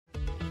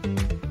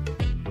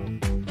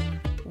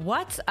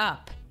What's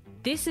up?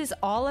 This is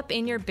All Up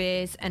in Your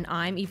Biz, and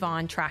I'm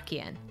Yvonne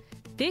Trakian.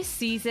 This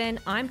season,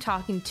 I'm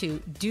talking to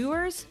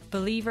doers,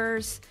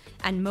 believers,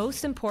 and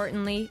most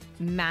importantly,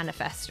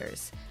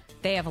 manifestors.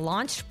 They have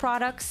launched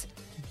products,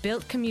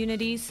 built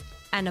communities,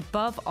 and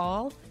above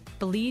all,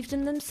 believed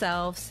in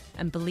themselves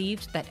and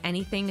believed that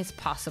anything is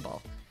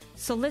possible.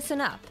 So listen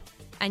up,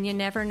 and you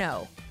never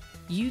know.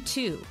 You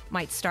too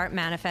might start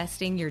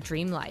manifesting your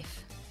dream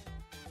life.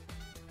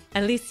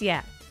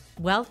 Alicia,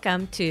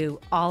 welcome to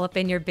All Up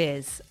in Your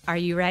Biz. Are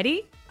you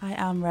ready? I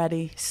am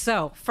ready.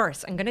 So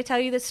first, I'm going to tell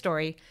you this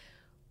story.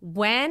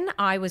 When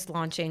I was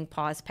launching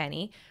Pause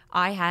Penny,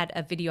 I had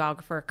a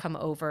videographer come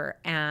over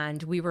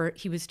and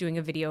he was doing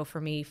a video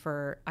for me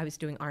I was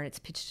doing Arnott's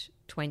Pitch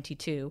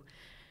 22,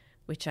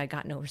 which I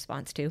got no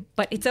response to,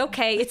 but it's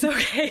okay. It's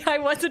okay. I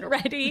wasn't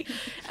ready.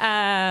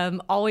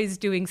 Always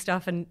doing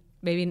stuff and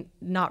maybe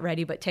not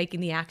ready, but taking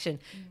the action.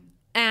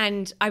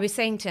 And I was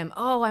saying to him,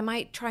 I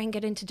might try and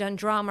get into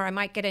Dundrum, or I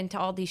might get into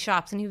all these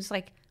shops. And he was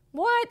like,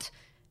 what?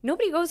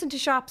 Nobody goes into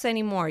shops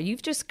anymore.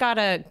 You've just got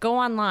to go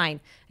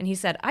online. And he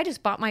said, I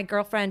just bought my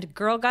girlfriend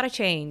Girl Gotta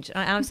Change.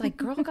 And I was like,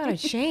 Girl Gotta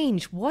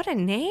Change? What a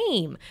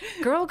name.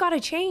 Girl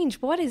Gotta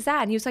Change. What is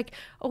that? And he was like,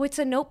 it's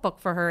a notebook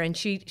for her. And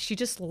she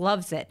just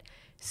loves it.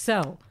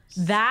 So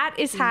that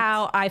is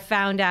how I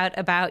found out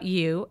about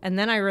you. And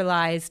then I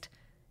realized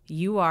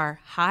you are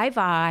high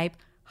vibe,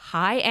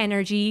 high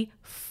energy,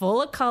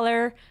 full of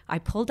color. I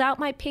pulled out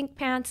my pink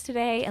pants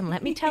today, and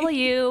let me tell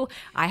you,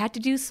 I had to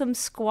do some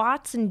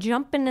squats and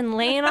jumping and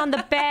laying on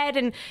the bed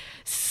and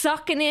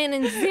sucking in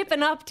and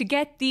zipping up to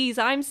get these.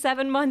 I'm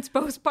 7 months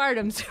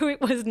postpartum, so it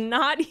was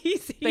not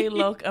easy. They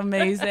look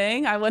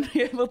amazing. I wouldn't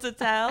be able to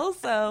tell.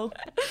 So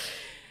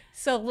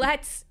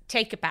let's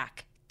take it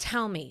back.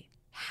 Tell me,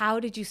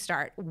 how did you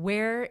start?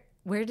 Where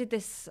did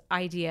this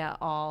idea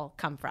all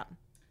come from?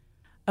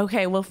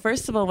 Okay, well,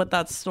 first of all, with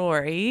that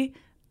story,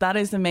 that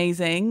is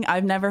amazing.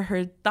 I've never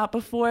heard that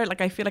before.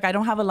 I feel like I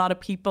don't have a lot of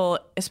people,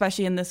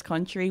 especially in this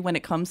country, when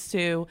it comes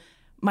to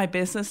my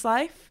business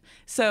life.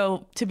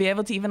 So to be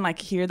able to even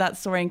hear that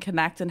story and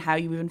connect and how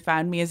you even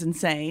found me is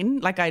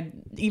insane.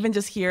 Even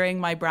just hearing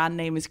my brand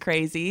name is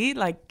crazy.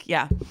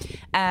 Yeah.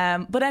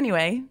 But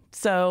anyway,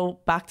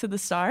 so back to the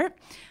start.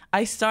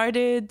 I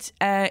started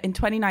in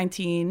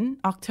 2019,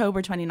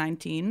 October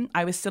 2019.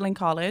 I was still in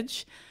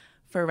college.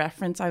 For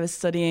reference, I was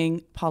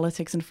studying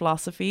politics and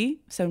philosophy,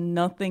 so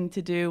nothing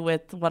to do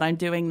with what I'm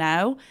doing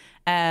now.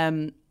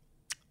 I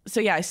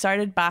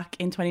started back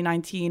in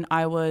 2019.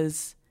 I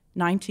was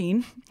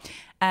 19,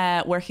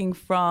 working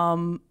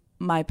from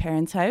my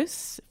parents'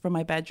 house, from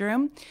my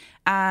bedroom.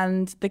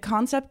 And the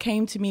concept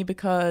came to me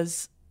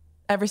because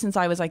ever since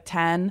I was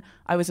 10,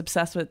 I was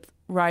obsessed with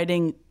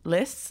writing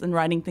lists and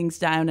writing things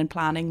down and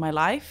planning my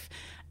life.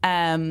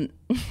 I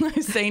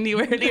was saying to you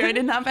earlier, I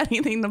didn't have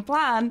anything to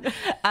plan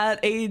at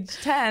age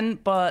 10,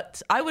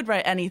 but I would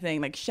write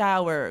anything, like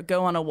shower,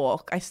 go on a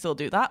walk. I still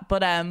do that.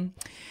 But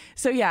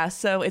so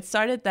it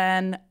started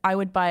then. I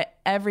would buy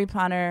every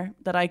planner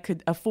that I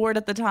could afford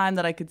at the time,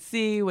 that I could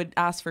see, would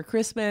ask for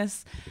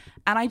Christmas.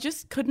 And I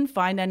just couldn't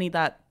find any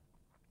that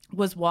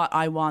was what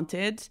I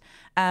wanted.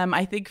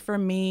 I think for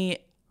me,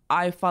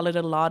 I followed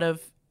a lot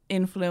of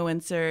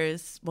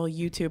influencers,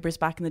 YouTubers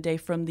back in the day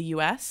from the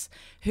US,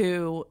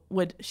 who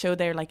would show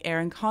their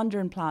Erin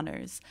Condren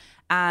planners.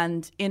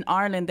 And in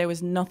Ireland, there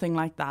was nothing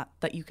like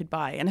that you could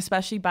buy. And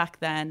especially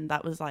back then,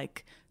 that was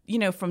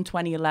from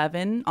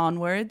 2011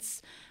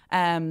 onwards,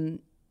 you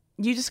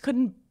just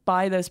couldn't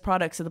buy those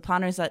products. So the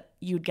planners that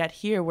you'd get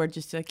here were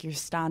just your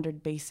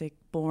standard, basic,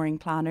 boring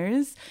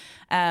planners,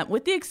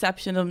 with the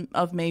exception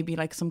of maybe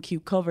some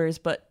cute covers.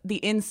 But the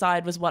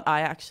inside was what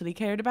I actually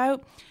cared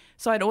about.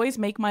 So I'd always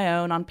make my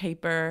own on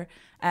paper.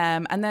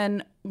 And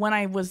then when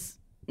I was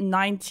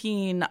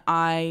 19,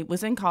 I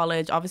was in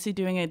college, obviously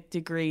doing a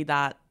degree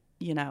that,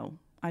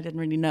 I didn't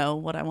really know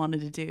what I wanted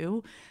to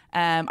do.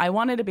 I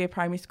wanted to be a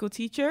primary school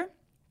teacher,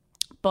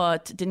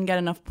 but didn't get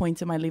enough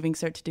points in my leaving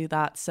cert to do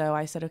that. So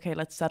I said, okay,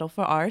 let's settle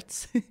for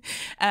arts.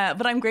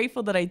 But I'm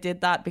grateful that I did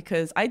that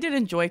because I did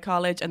enjoy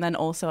college. And then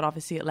also,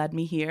 obviously, it led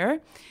me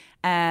here.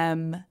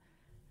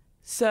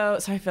 So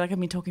I feel like I've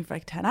been talking for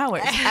 10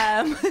 hours.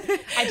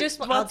 I'll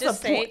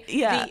just say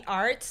the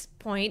arts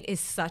point is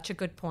such a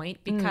good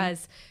point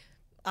because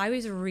I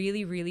was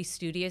really, really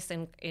studious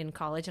in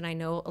college. And I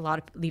know a lot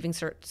of leaving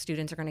cert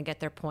students are going to get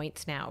their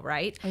points now,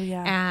 right? Oh,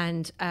 yeah.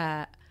 And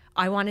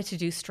I wanted to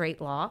do straight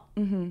law.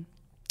 Mm-hmm.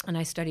 And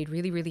I studied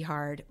really, really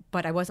hard,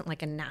 but I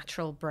wasn't a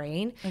natural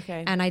brain.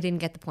 Okay. And I didn't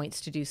get the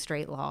points to do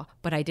straight law.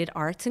 But I did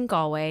arts in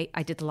Galway.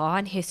 I did law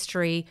and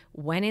history,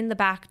 went in the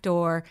back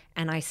door,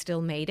 and I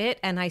still made it.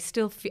 And I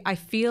still I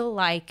feel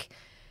like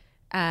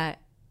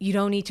you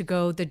don't need to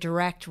go the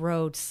direct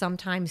road.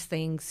 Sometimes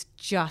things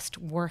just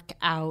work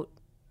out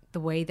the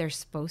way they're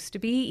supposed to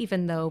be,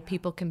 even though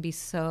people can be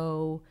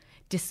so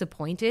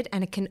disappointed.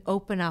 And it can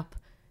open up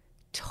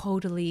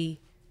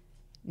totally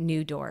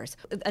new doors.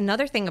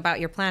 Another thing about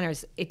your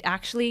planners, it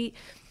actually,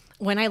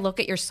 when I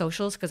look at your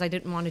socials, because I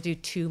didn't want to do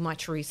too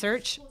much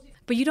research,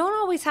 But you don't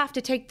always have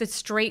to take the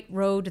straight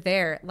road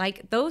there.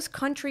 Like those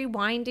country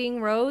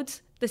winding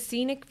roads, the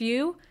scenic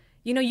view,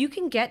 you know, you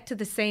can get to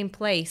the same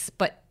place,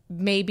 but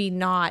maybe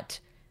not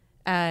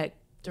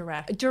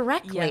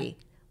directly.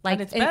 Yeah. Like,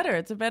 and it's better.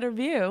 It's a better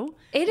view.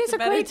 It is a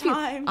great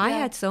time. view. I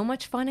had so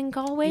much fun in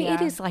Galway. Yeah.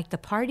 It is like the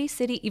party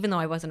city, even though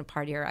I wasn't a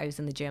partier. I was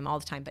in the gym all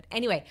the time. But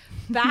anyway,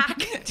 back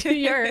to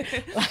your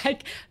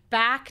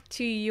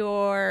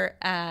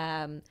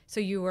so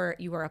you were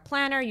a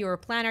planner. You were a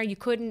planner. You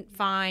couldn't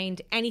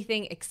find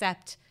anything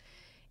except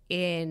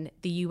in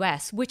the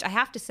US, which I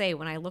have to say,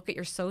 when I look at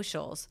your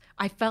socials,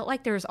 I felt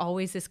like there was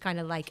always this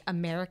kind of like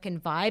American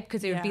vibe,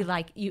 because it would be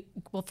like,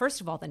 well, first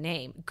of all, the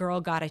name,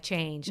 Girl Gotta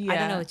Change. I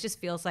don't know, it just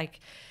feels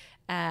like,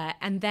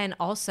 and then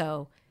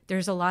also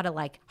there's a lot of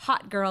like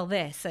hot girl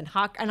this and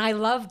hot, and I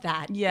love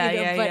that.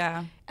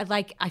 But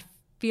like, I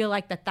feel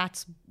like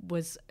that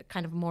was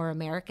kind of more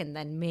American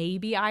than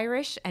maybe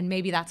Irish, and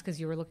maybe that's because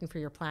you were looking for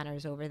your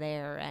planners over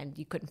there and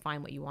you couldn't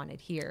find what you wanted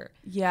here.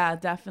 Yeah,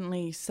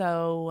 definitely.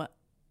 So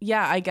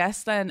yeah, I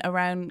guess then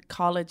around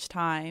college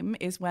time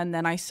is when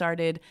then I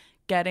started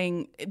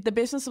getting, the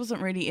business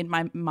wasn't really in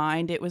my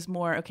mind. It was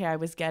more, okay, I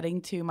was getting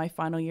to my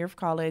final year of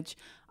college.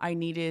 I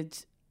needed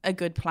a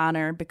good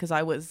planner because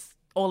I was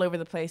all over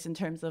the place in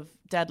terms of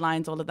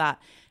deadlines, all of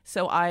that.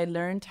 So I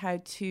learned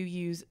how to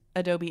use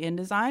Adobe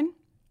InDesign,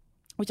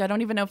 which I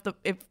don't even know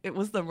if it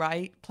was the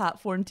right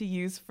platform to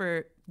use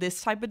for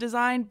this type of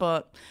design,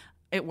 but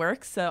it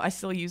works. So I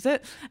still use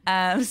it.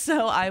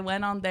 So I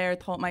went on there,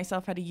 taught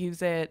myself how to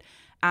use it,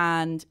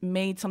 and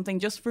made something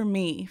just for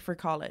me for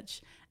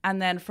college.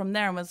 And then from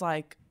there I was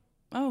like,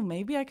 oh,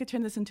 maybe I could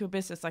turn this into a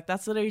business. Like,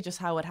 that's literally just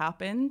how it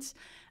happened.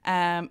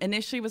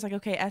 Initially it was like,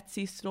 okay,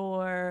 Etsy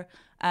store.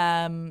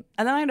 And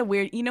then I had a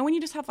weird, you know, when you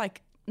just have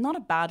like, not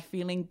a bad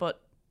feeling,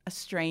 but a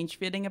strange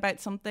feeling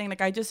about something. Like,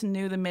 I just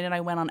knew the minute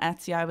I went on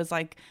Etsy, I was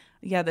like,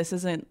 yeah, this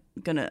isn't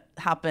gonna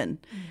happen.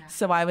 Yeah.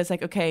 So I was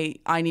like, okay,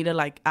 I need to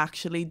like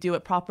actually do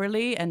it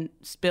properly and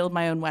build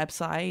my own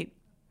website,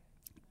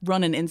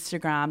 run an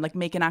Instagram, like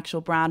make an actual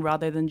brand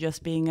rather than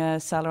just being a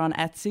seller on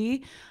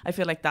Etsy. I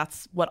feel like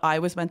that's what I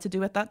was meant to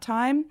do at that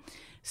time.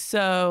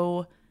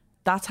 So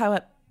that's how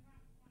it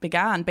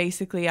began.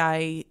 Basically,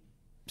 I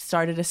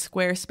started a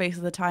Squarespace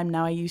at the time.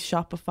 Now I use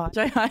Shopify, which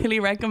I highly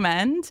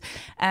recommend.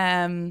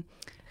 But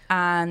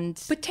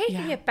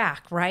taking it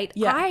back, right?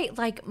 Yeah.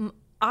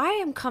 I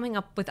am coming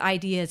up with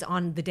ideas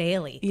on the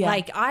daily. Yeah.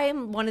 Like, I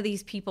am one of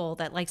these people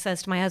that like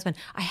says to my husband,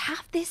 I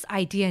have this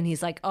idea. And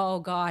he's like, oh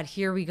God,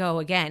 here we go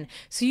again.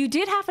 So you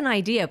did have an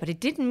idea, but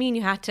it didn't mean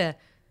you had to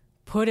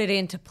put it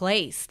into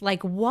place.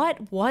 Like,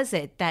 what was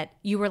it that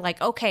you were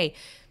like, okay,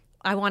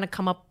 I want to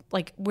come up,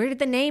 like, where did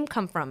the name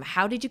come from?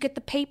 How did you get the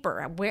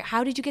paper?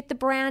 How did you get the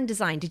brand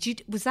design?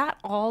 Was that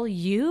all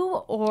you,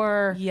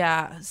 or?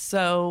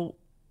 So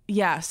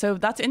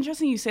that's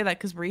interesting you say that,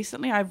 because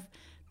recently I've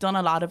done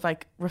a lot of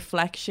like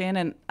reflection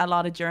and a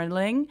lot of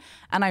journaling,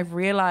 and I've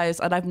realized,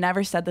 and I've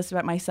never said this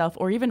about myself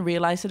or even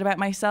realized it about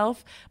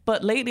myself,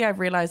 but lately I've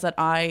realized that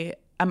I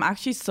am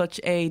actually such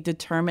a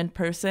determined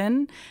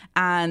person,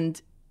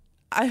 and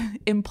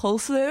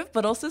impulsive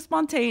but also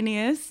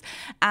spontaneous.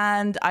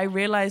 And I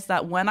realized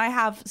that when I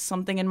have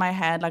something in my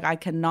head, like, I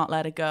cannot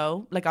let it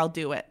go. Like, I'll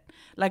do it.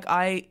 Like,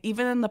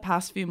 even in the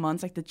past few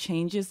months, like the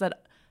changes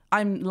that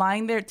I'm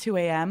lying there at 2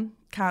 a.m.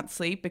 can't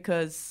sleep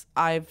because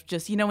I've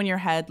just, you know, in your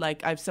head,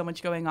 like, I have so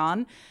much going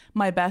on.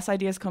 My best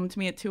ideas come to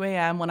me at 2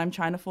 a.m. when I'm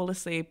trying to fall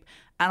asleep,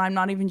 and I'm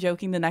not even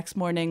joking, the next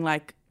morning,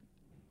 like,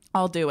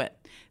 I'll do it.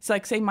 So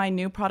like, say my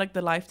new product,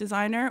 the Life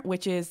Designer,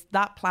 which is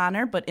that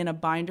planner but in a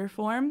binder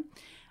form,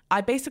 I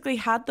basically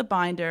had the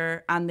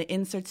binder and the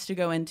inserts to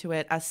go into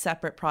it as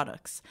separate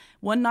products.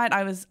 One night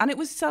and it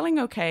was selling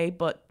okay,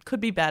 but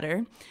could be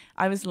better.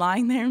 I was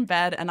lying there in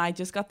bed and I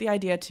just got the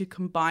idea to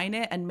combine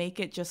it and make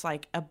it just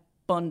like a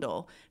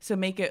bundle. So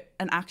make it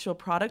an actual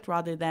product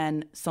rather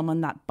than someone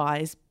that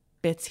buys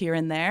bits here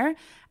and there,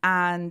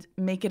 and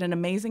make it an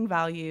amazing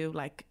value.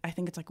 Like, I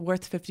think it's like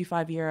worth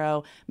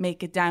 €55,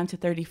 make it down to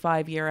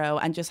 €35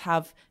 and just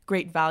have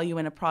great value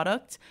in a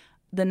product.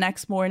 The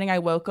next morning I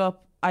woke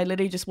up, I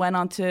literally just went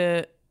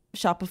onto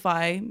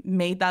Shopify,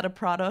 made that a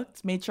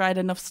product, made sure I had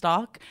enough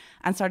stock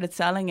and started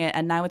selling it.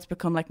 And now it's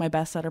become like my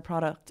bestseller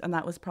product. And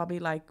that was probably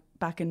like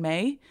back in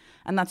May.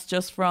 And that's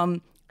just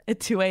from at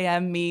 2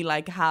 a.m. me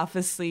like half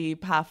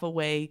asleep, half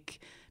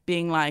awake,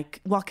 being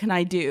like, what can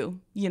I do,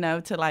 you know,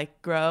 to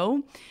like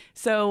grow?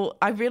 So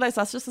I realized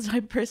that's just the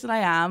type of person I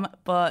am,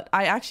 but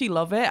I actually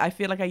love it. I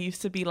feel like I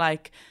used to be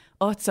like,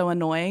 oh, it's so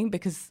annoying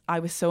because I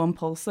was so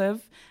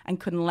impulsive and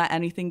couldn't let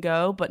anything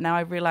go. But now I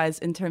realize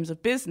in terms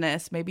of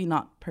business, maybe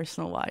not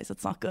personal wise,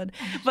 it's not good,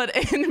 but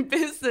in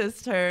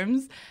business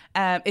terms,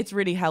 it's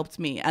really helped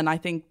me. And I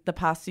think the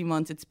past few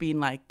months, it's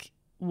been like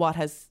what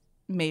has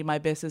made my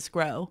business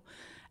grow.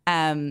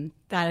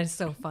 That is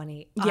so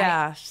funny.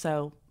 Yeah.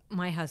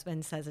 My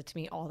husband says it to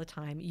me all the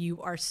time.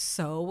 You are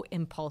so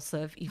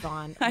impulsive,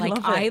 Yvonne.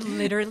 I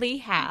literally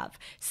have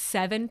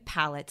 7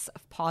 pallets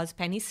of Paws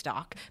Penny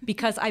stock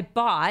because I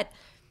bought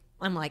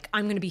I'm like,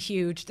 I'm going to be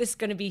huge. This is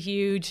going to be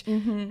huge.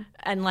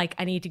 And like,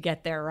 I need to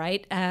get there.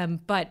 Right.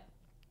 But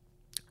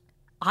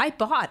I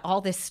bought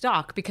all this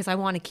stock because I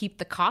want to keep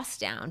the cost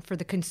down for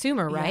the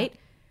consumer. Right.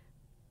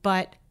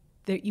 But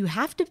you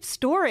have to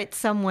store it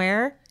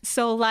somewhere.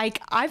 So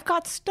like, I've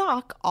got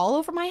stock all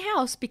over my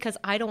house because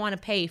I don't want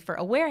to pay for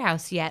a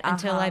warehouse yet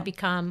until I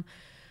become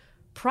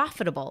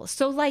profitable.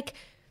 So like,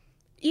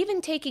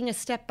 even taking a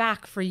step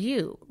back for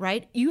you,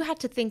 right? You had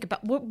to think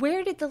about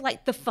where did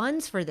the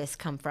funds for this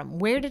come from?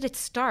 Where did it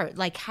start?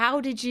 Like, how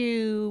did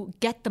you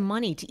get the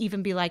money to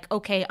even be like,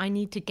 okay, I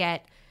need to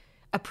get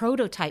a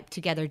prototype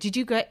together? Did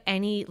you get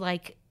any,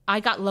 like,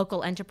 I got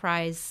local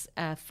enterprise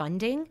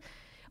funding,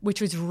 which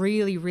was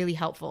really, really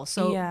helpful.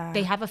 So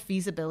they have a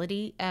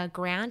feasibility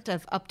grant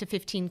of up to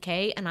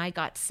 15K, and I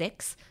got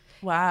 6.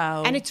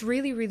 Wow. And it's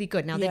really, really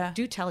good. Now, they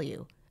do tell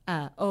you,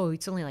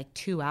 it's only like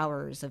 2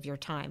 hours of your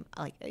time.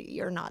 Like,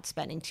 you're not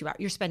spending 2 hours.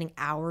 You're spending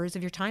hours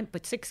of your time,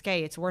 but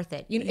 6K, it's worth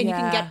it. And you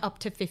can get up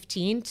to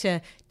 15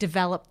 to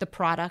develop the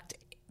product,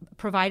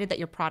 provided that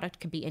your product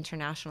can be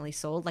internationally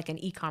sold, like an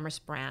e-commerce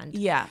brand.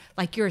 Yeah.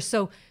 Like yours.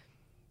 So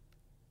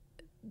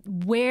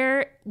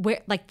where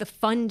like the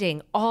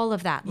funding, all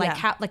of that, like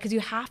how, like, because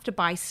you have to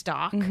buy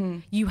stock,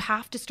 you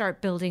have to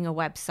start building a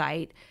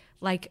website.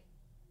 Like,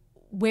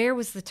 where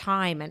was the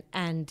time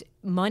and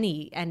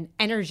money and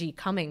energy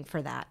coming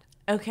for that?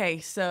 Okay,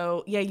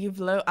 so yeah,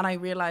 and I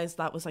realized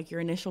that was like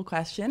your initial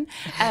question.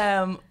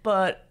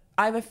 But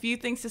I have a few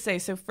things to say.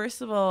 So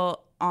first of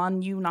all,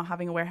 on you not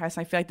having a warehouse,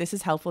 I feel like this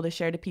is helpful to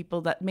share to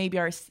people that maybe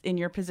are in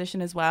your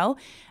position as well.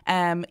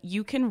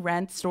 You can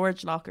rent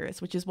storage lockers,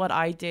 which is what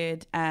I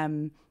did.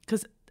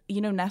 Because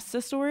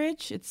Nesta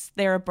Storage,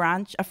 they're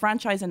a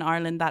franchise in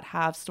Ireland that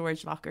have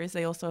storage lockers.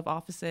 They also have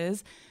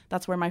offices.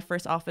 That's where my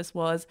first office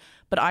was.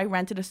 But I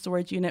rented a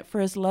storage unit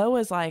for as low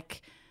as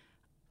like,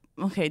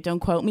 okay, don't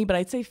quote me, but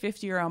I'd say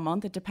 €50 a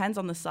month. It depends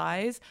on the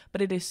size,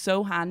 but it is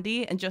so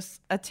handy. And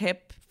just a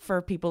tip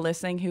for people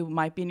listening who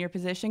might be in your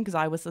position, because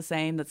I was the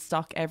same, that's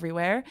stock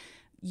everywhere.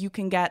 You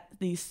can get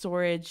these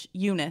storage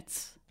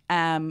units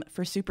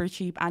for super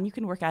cheap, and you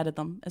can work out of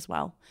them as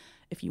well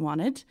if you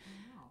wanted.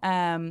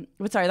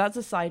 But sorry, that's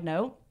a side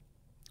note.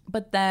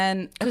 But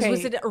then, because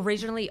was it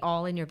originally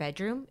all in your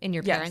bedroom in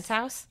your parents'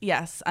 house?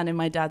 Yes, and in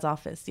my dad's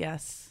office.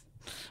 Yes.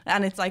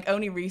 And it's like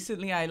only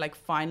recently I like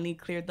finally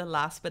cleared the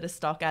last bit of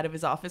stock out of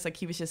his office. Like,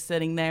 he was just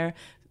sitting there,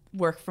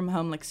 work from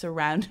home, like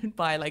surrounded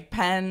by like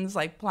pens,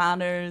 like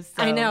planners.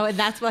 So, I know, and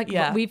that's like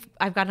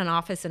I've got an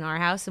office in our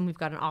house, and we've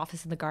got an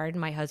office in the garden.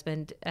 My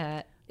husband,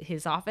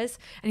 his office,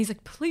 and he's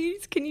like,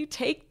 please, can you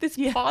take this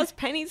Pause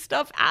Penny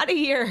stuff out of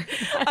here?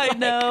 I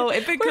know,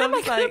 it becomes where am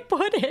I gonna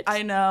put it?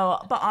 I know,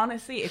 but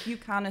honestly, if you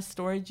can, a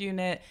storage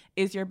unit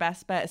is your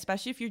best bet,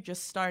 especially if you're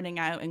just starting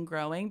out and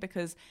growing,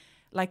 because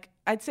like,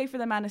 I'd say for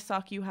the amount of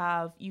stock you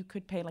have, you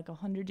could pay like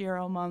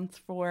 €100 a month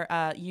for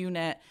a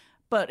unit.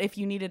 But if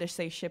you needed to,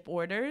 say, ship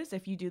orders,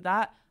 if you do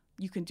that,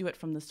 you can do it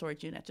from the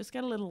storage unit. Just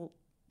get a little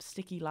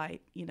sticky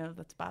light,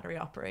 that's battery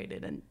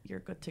operated, and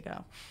you're good to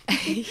go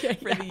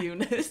for the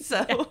unit.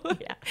 So,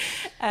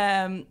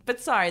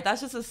 but sorry,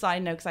 that's just a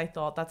side note, because I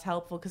thought that's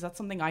helpful, because that's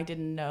something I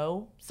didn't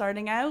know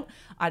starting out.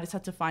 I just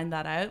had to find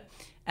that out.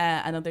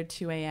 Another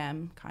 2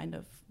 a.m. kind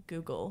of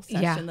Google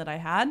session that I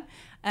had.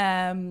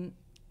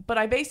 But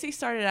I basically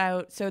started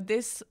out, so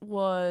this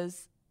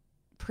was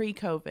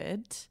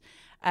pre-COVID.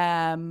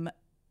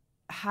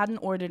 Hadn't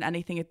ordered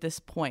anything at this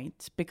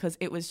point because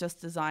it was just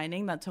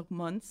designing. That took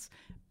months.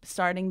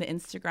 Starting the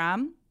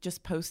Instagram,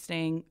 just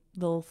posting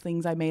little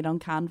things I made on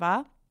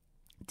Canva.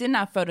 Didn't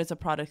have photos of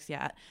products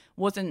yet.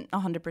 Wasn't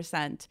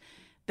 100%.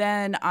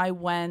 Then I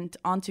went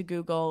onto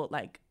Google,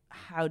 like,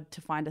 how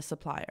to find a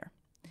supplier,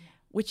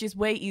 which is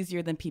way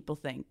easier than people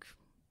think.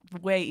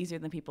 Way easier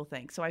than people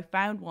think. So I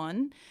found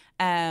one,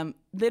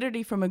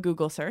 literally from a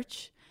Google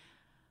search.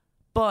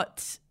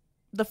 But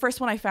the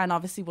first one I found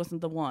obviously wasn't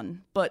the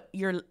one, but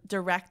you're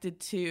directed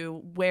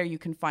to where you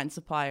can find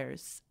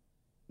suppliers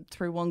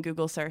through one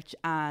Google search,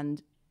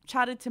 and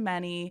chatted to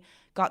many,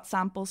 got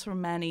samples from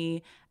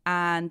many,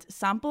 and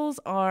samples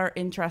are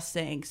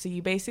interesting. So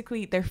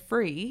they're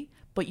free,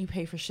 but you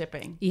pay for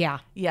shipping. Yeah,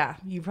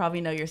 you probably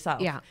know yourself.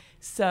 Yeah.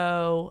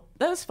 So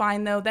that was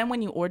fine though. Then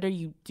when you order,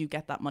 you do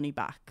get that money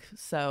back.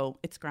 So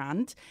it's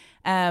grand.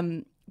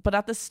 But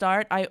at the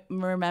start, I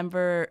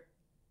remember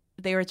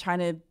they were trying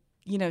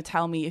to,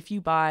 tell me if you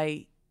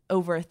buy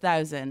over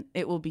 1,000,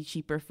 it will be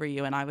cheaper for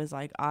you. And I was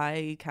like,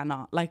 I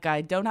cannot. Like,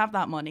 I don't have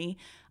that money.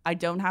 I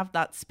don't have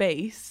that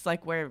space,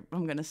 like, where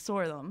I'm going to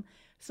store them.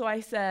 So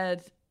I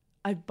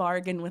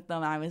bargained with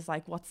them. I was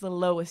like, what's the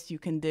lowest you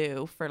can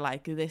do for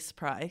like this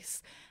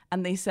price?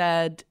 And they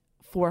said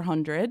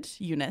 400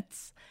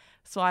 units.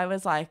 So I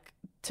was like,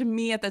 to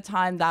me at the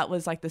time, that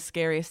was like the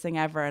scariest thing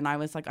ever. And I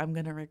was like, I'm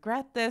going to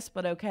regret this,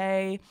 but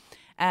okay.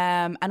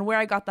 And where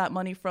I got that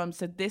money from.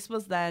 So this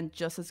was then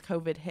just as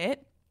COVID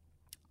hit.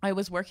 I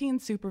was working in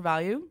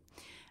SuperValue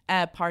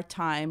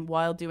part-time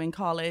while doing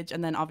college.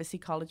 And then obviously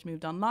college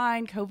moved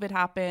online. COVID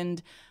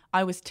happened.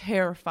 I was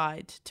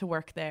terrified to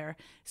work there.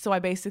 So I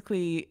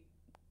basically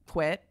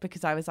quit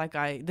because I was like,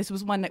 this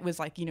was one that was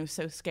like,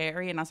 so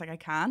scary. And I was like, I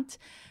can't.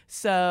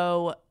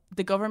 So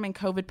the government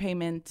COVID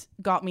payment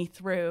got me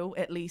through,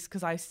 at least,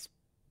 because I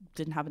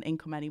didn't have an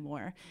income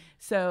anymore.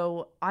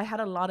 So I had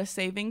a lot of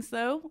savings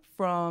though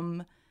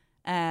from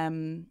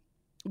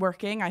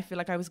working. I feel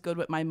like I was good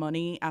with my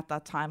money at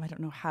that time. I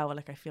don't know how,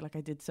 like I feel like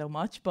I did so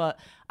much, but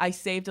I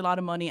saved a lot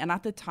of money. And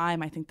at the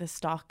time, I think the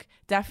stock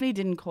definitely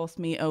didn't cost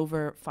me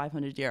over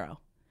 €500.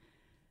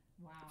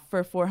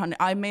 For 400,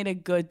 I made a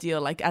good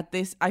deal. Like at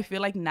this, I feel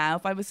like now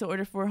if I was to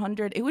order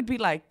 400, it would be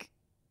like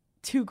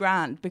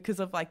 $2,000 because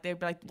of like, they'd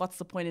be like, what's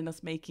the point in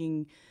us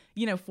making,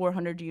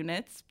 400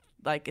 units?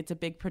 Like it's a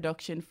big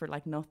production for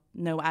like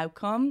no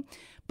outcome.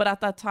 But at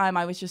that time,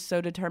 I was just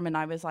so determined.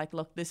 I was like,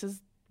 look, this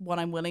is what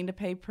I'm willing to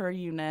pay per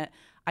unit.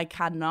 I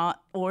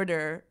cannot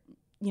order,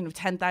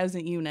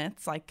 10,000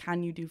 units. Like,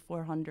 can you do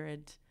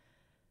 400?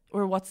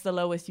 Or what's the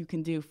lowest you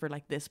can do for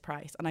like this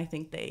price? And I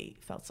think they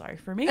felt sorry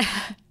for me.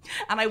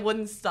 And I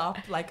wouldn't stop.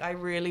 Like I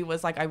really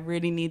was like, I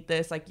really need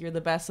this. Like you're the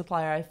best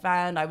supplier I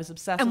found. I was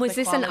obsessed and with was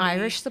the this quality. an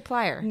Irish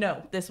supplier?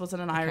 No, this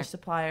wasn't an Irish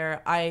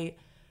supplier. I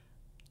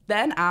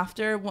then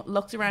after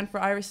looked around for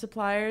Irish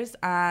suppliers,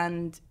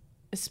 and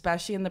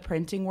especially in the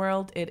printing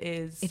world, it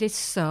is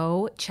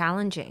so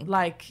challenging.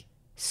 Like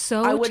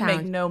so I would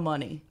make no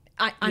money.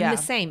 I'm the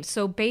same.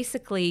 So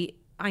basically,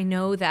 I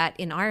know that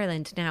in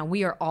Ireland now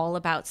we are all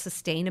about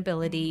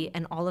sustainability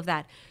and all of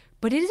that.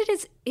 But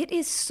it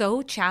is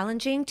so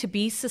challenging to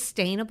be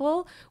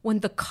sustainable when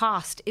the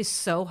cost is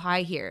so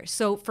high here.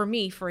 So for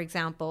me, for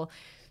example,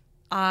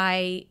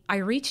 I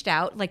reached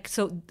out, like,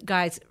 so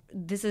guys,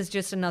 this is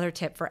just another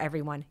tip for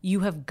everyone. You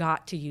have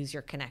got to use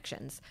your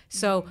connections.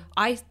 So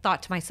I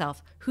thought to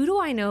myself, who do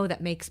I know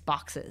that makes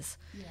boxes?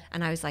 Yeah.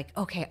 And I was like,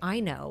 okay,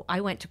 I know.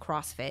 I went to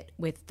CrossFit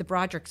with the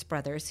Broderick's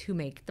brothers who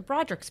make the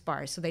Broderick's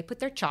bars. So they put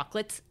their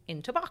chocolates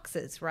into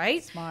boxes,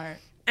 right? Smart.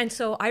 And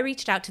so I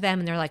reached out to them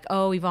and they're like,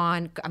 oh,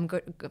 Yvonne, I'm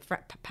good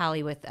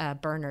pally with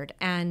Bernard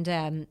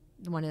and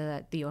one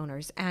of the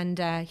owners. And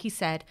he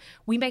said,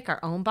 we make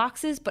our own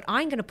boxes, but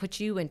I'm going to put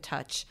you in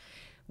touch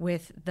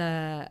with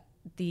the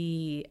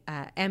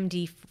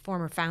MD,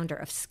 former founder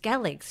of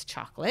Skellig's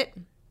Chocolate,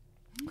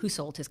 who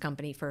sold his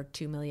company for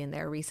 $2 million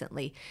there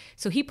recently.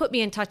 So he put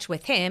me in touch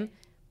with him,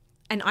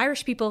 and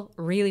Irish people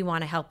really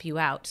want to help you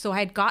out. So I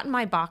had gotten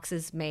my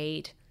boxes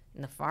made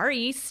in the Far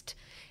East,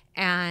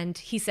 and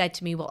he said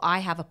to me, well, I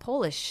have a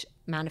Polish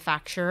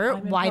manufacturer.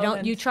 Why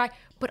don't you try?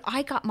 But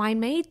I got mine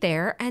made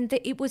there, and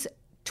it was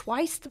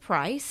twice the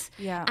price.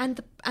 Yeah. And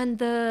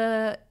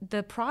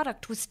the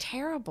product was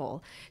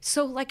terrible.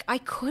 So like I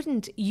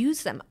couldn't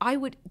use them.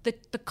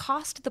 The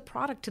cost of the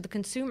product to the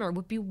consumer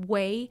would be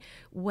way,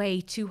 way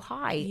too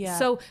high. Yeah.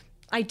 So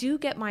I do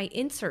get my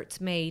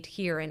inserts made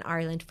here in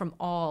Ireland from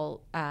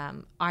all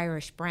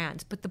Irish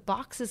brands, but the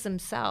boxes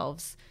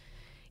themselves,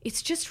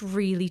 it's just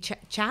really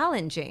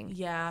challenging.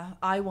 Yeah,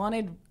 I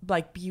wanted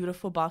like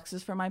beautiful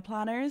boxes for my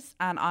planners,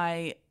 and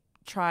I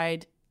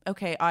tried,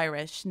 okay,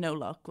 Irish, no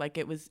luck. Like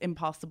it was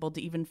impossible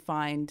to even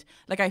find,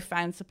 like I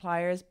found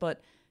suppliers,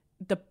 but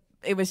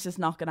it was just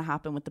not going to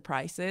happen with the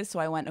prices. So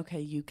I went,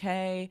 okay,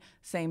 UK,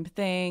 same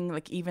thing.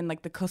 Like even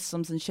like the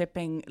customs and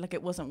shipping, like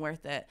it wasn't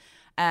worth it.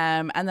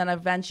 And then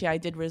eventually I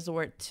did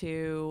resort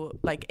to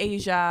like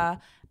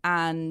Asia,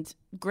 and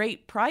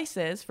great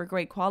prices for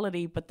great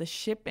quality, but the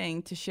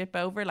shipping to ship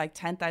over like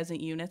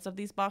 10,000 units of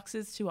these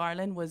boxes to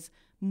Ireland was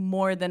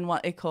more than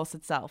what it costs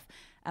itself.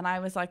 And I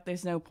was like,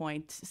 there's no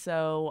point.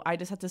 So I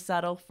just had to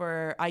settle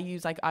for, I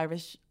use like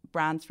Irish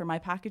brands for my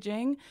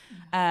packaging.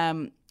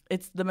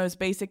 It's the most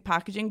basic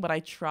packaging, but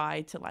I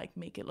try to like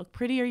make it look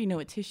prettier,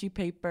 with tissue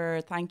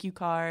paper, thank you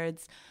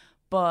cards.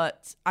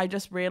 But I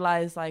just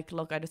realized like,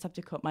 look, I just have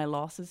to cut my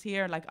losses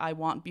here. Like I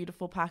want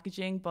beautiful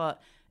packaging, but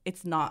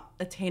it's not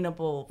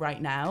attainable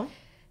right now.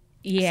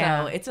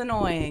 Yeah. So it's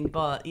annoying,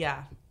 but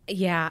yeah.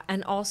 Yeah.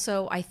 And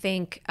also, I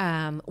think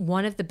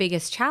one of the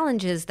biggest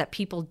challenges that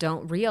people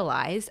don't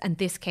realize, and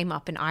this came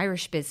up in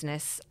Irish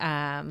business,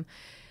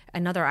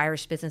 another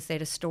Irish business, they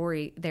had a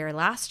story there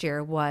last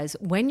year, was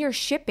when you're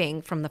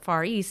shipping from the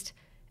Far East,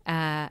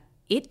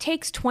 it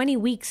takes 20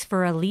 weeks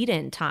for a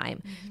lead-in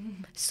time.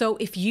 Mm-hmm. So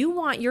if you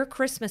want your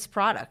Christmas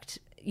product,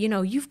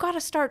 you've got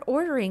to start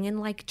ordering in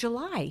like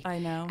July. I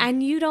know.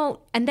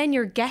 And then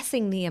you're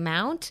guessing the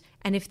amount.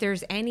 And if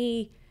there's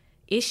any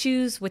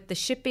issues with the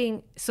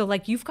shipping, so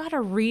like you've got to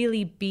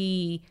really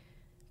be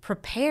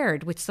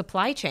prepared with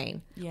supply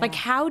chain. Yeah. Like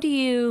how do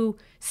you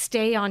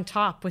stay on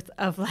top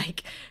of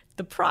like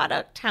the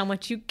product, how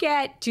much you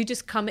get? Do you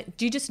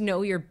just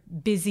know your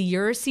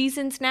busier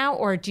seasons now,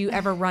 or do you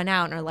ever run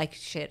out and are like,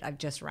 shit, I've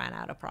just ran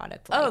out of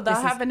product? Like,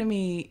 that happened to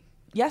me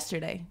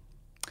yesterday.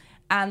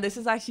 And this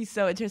is actually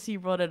so interesting you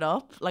brought it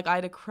up. Like I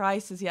had a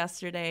crisis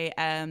yesterday.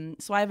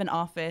 So I have an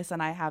office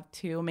and I have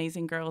two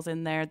amazing girls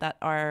in there that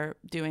are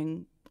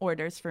doing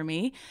orders for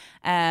me.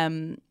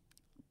 To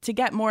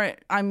get more,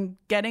 I'm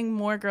getting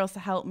more girls to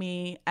help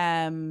me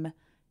come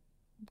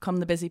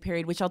the busy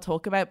period, which I'll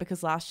talk about,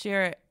 because last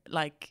year,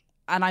 like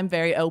and I'm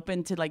very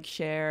open to like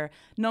share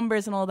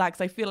numbers and all that,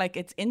 because I feel like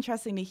it's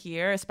interesting to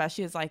hear,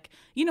 especially as like,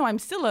 you know, I'm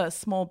still a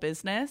small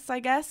business, I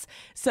guess.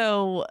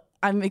 So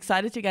I'm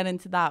excited to get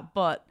into that.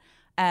 But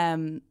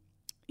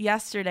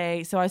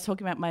yesterday, so I was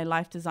talking about my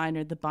life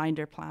designer, the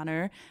binder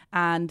planner,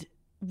 and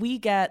we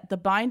get the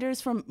binders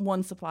from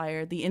one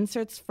supplier, the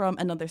inserts from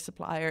another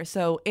supplier.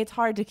 So it's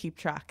hard to keep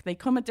track. They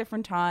come at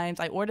different times.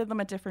 I order them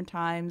at different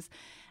times.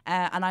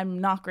 And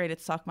I'm not great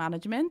at stock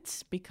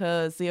management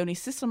because the only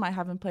system I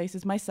have in place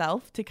is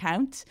myself to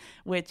count.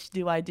 Which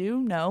do I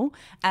do? No.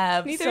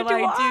 Neither so do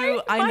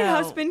I. I My know.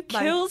 husband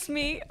kills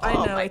me. I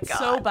know. My it's God.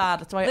 so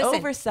bad. So I Listen,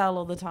 oversell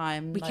all the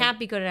time. We can't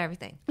be good at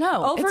everything.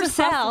 No. It's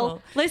Oversell.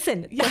 impossible.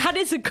 Listen, that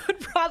is a good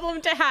problem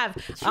to have.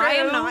 True. I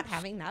am not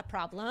having that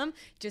problem.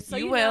 Just so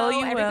you know,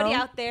 everybody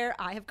out there,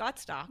 I have got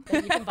stock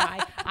that you can buy.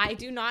 I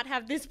do not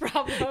have this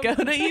problem. Go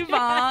to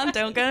Yvonne.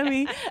 Don't go to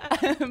me.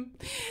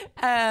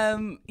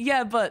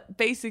 Yeah, but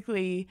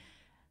basically,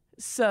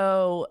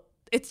 so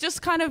it's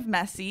just kind of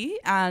messy,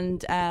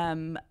 and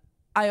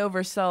I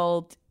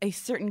oversold a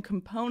certain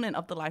component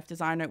of the life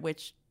designer,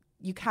 which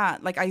you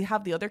can't, like, I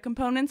have the other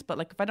components, but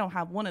like if I don't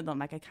have one of them,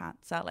 like I can't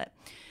sell it.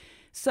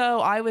 So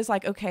I was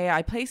like, okay,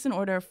 I placed an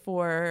order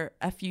for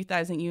a few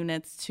thousand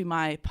units to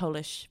my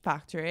Polish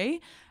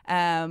factory,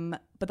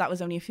 but that was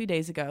only a few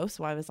days ago.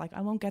 So I was like, I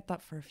won't get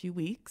that for a few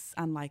weeks,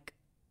 and like,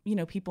 you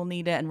know, people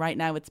need it, and right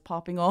now it's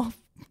popping off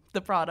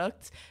the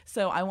product,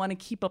 so I want to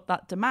keep up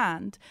that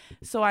demand.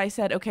 So I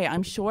said, okay,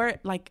 I'm short,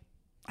 like,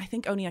 I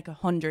think only like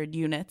 100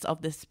 units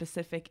of this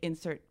specific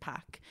insert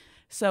pack.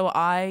 So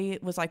I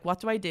was like, what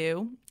do I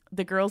do?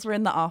 The girls were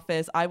in the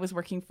office. I was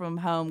working from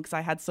home because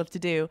I had stuff to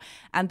do,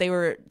 and they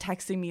were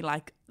texting me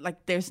like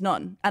there's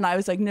none. And I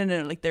was like, no,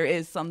 like there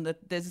is some,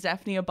 that there's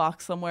definitely a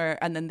box somewhere.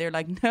 And then they're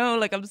like, no,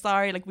 like I'm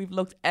sorry, like we've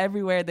looked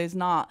everywhere, there's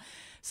not.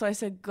 So I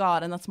said,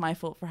 God, and that's my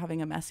fault for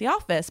having a messy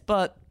office.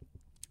 But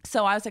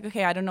so I was like,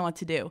 okay, I don't know what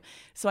to do.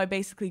 So I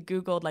basically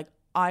Googled like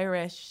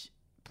Irish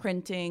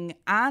printing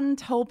and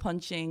hole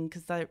punching,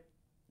 because they're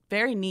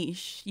very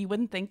niche. You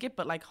wouldn't think it,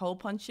 but like hole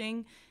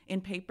punching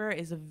in paper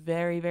is a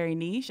very, very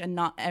niche, and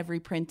not every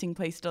printing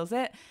place does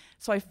it.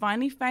 So I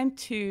finally found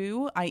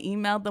two. I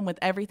emailed them with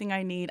everything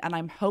I need, and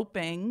I'm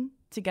hoping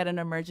to get an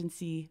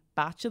emergency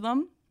batch of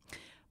them.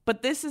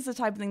 But this is the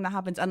type of thing that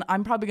happens, and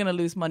I'm probably going to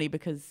lose money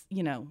because,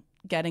 you know,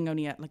 getting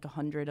only at like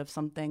 100 of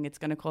something, it's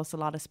going to cost a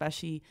lot,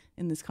 especially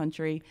in this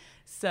country.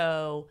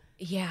 So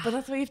yeah, but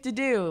that's what you have to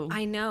do.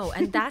 I know.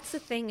 And that's the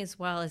thing as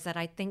well, is that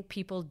I think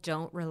people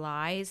don't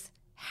realize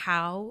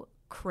how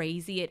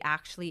crazy it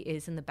actually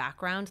is in the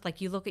background.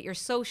 Like you look at your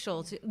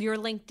socials, your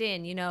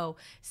LinkedIn, you know,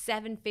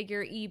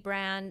 7-figure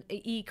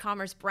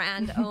e-commerce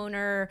brand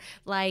owner,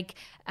 like,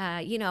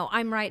 you know,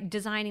 I'm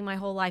designing my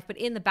whole life, but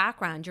in the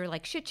background, you're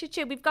like, shit,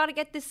 we've got to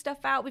get this stuff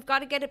out. We've got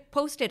to get it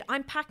posted.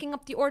 I'm packing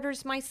up the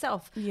orders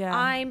myself. Yeah.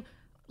 I'm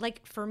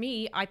like, for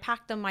me, I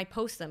pack them, I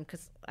post them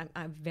because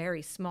I'm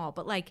very small,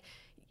 but like,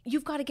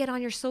 you've got to get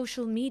on your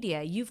social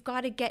media. You've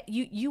got to get,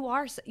 you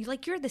are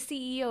like, you're the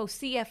CEO,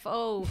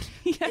 CFO.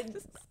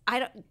 Yes. I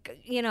don't,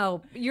 you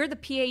know, you're the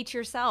PH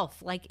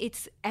yourself. Like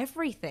it's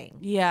everything.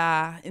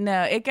 Yeah,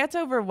 no, it gets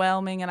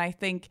overwhelming. And I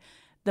think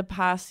the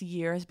past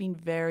year has been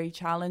very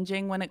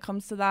challenging when it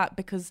comes to that,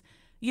 because,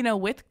 you know,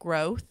 with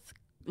growth,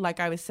 like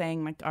I was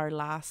saying, like our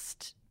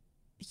last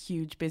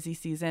huge busy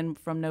season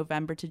from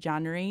November to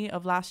January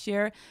of last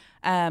year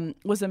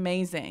was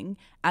amazing.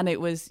 And it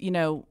was, you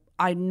know,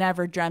 I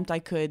never dreamt I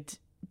could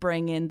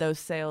bring in those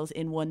sales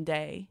in one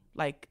day,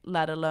 like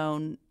let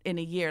alone in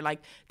a year.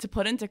 Like to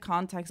put into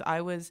context,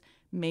 I was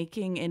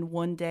making in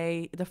one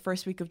day, the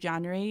first week of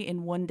January,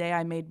 in one day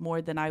I made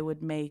more than I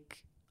would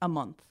make a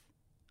month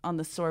on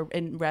the store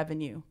in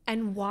revenue.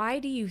 And why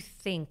do you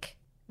think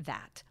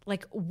that?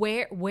 Like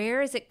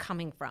where is it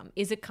coming from?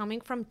 Is it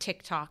coming from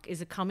TikTok? Is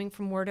it coming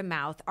from word of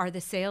mouth? Are the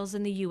sales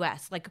in the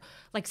US? Like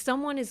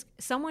someone is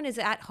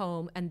at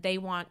home and they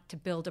want to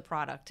build a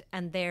product,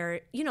 and they're,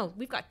 you know,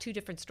 we've got two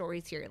different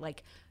stories here.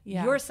 Like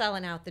you're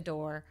selling out the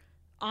door,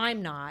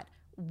 I'm not.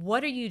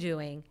 What are you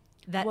doing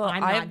that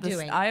I'm not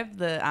doing? I have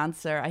the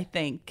answer, I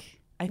think.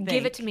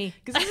 Give it to me.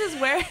 Because this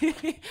is where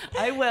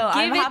I will.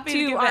 I'm happy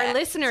to give our it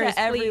listeners, to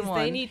everyone.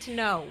 Please. They need to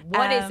know.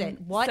 What is it?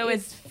 So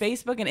it's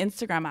Facebook and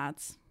Instagram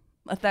ads.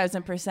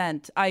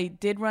 1,000%. I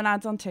did run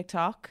ads on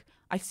TikTok.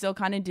 I still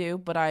kind of do,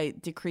 but I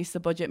decreased the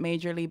budget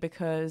majorly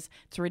because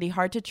it's really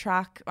hard to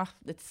track. Oh,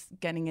 it's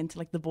getting into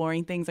like the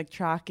boring things like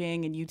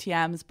tracking and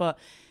UTMs, but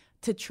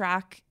to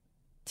track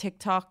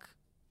TikTok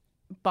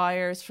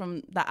buyers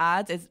from the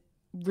ads is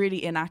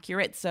really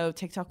inaccurate. So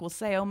TikTok will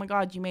say, oh my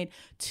God, you made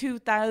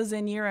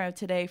 €2,000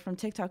 today from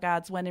TikTok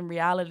ads, when in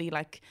reality,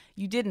 like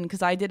you didn't,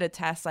 because I did a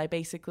test.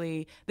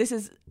 This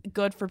is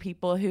good for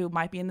people who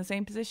might be in the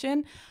same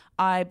position.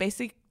 I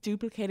basically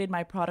duplicated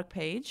my product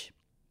page.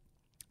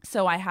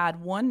 So I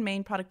had one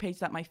main product page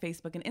that my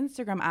Facebook and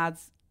Instagram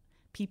ads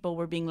people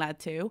were being led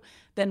to,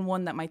 then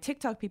one that my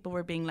TikTok people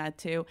were being led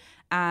to,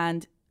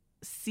 and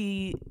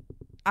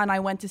I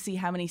went to see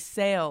how many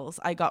sales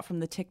I got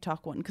from the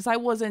TikTok one, because I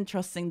wasn't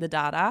trusting the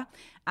data.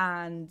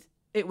 And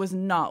it was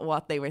not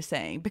what they were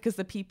saying, because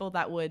the people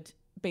that would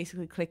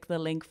basically click the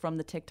link from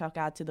the TikTok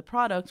ad to the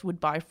product would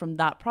buy from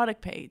that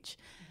product page.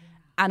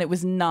 And it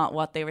was not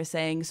what they were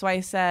saying. So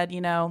I said,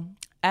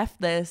 F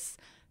this.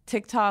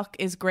 TikTok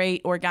is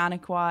great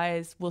organic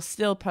wise. We'll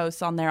still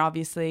post on there,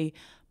 obviously,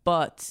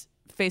 but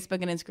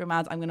Facebook and Instagram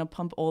ads, I'm going to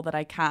pump all that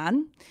I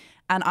can.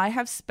 And I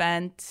have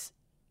spent...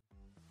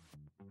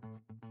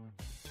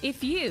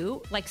 If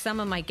you, like some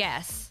of my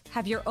guests,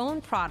 have your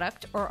own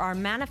product or are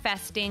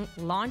manifesting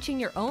launching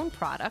your own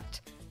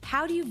product,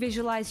 how do you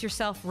visualize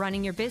yourself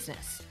running your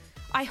business?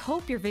 I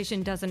hope your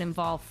vision doesn't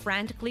involve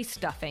frantically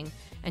stuffing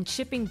and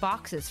shipping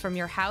boxes from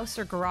your house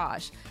or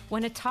garage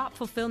when a top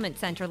fulfillment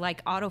center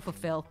like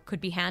Autofulfill could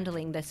be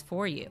handling this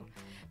for you.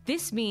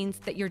 This means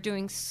that you're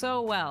doing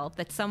so well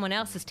that someone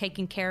else is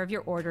taking care of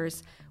your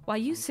orders while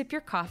you sip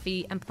your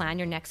coffee and plan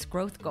your next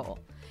growth goal.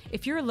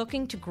 If you're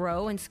looking to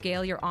grow and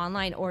scale your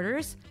online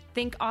orders,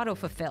 think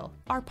Autofulfill,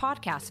 our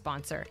podcast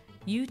sponsor.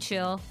 You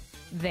chill,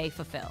 they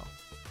fulfill.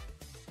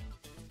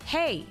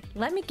 Hey,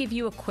 let me give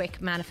you a quick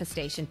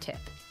manifestation tip.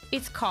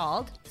 It's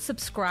called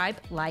subscribe,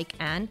 like,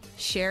 and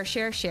share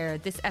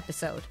this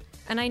episode.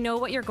 And I know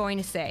what you're going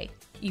to say.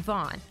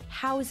 Yvonne,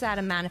 how is that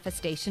a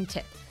manifestation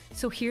tip?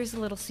 So here's a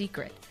little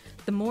secret.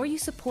 The more you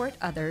support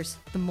others,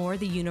 the more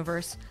the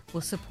universe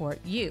will support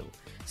you.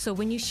 So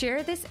when you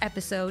share this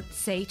episode,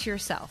 say to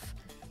yourself,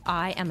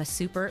 I am a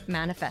super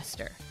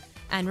manifester.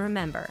 And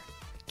remember,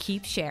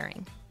 keep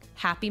sharing.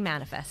 Happy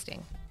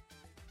manifesting.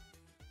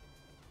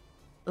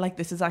 Like,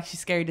 this is actually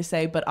scary to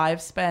say, but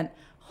I've spent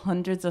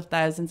hundreds of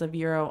thousands of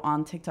euro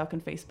on TikTok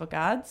and Facebook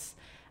ads.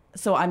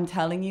 So I'm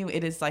telling you,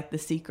 it is like the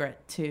secret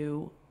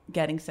to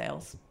getting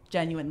sales.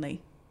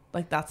 Genuinely.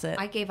 Like, that's it.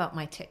 I gave up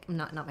my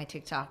not my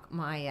TikTok,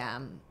 my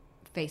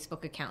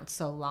Facebook account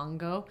so long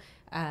ago.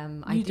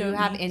 I do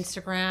have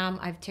Instagram,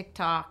 I have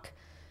TikTok.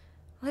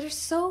 Well, there's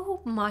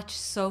so much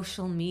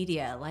social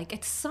media. Like,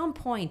 at some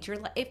point,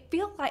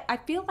 I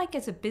feel like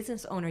as a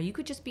business owner, you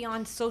could just be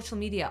on social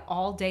media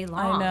all day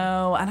long. I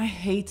know, and I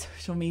hate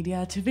social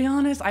media, to be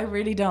honest. I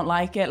really don't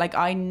like it. Like,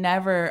 I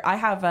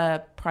have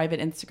a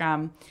private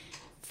Instagram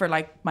for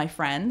like my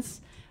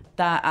friends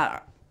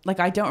that,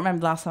 like, I don't remember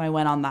the last time I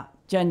went on that,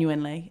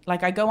 genuinely.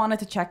 Like, I go on it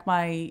to check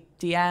my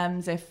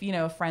DMs if,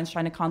 a friend's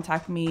trying to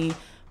contact me,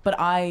 but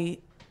I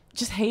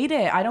just hate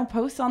it. I don't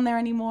post on there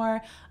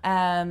anymore.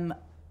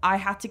 I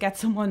had to get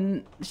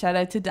someone, shout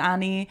out to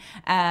Danny,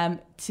 to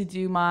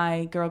do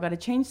my Girl Gotta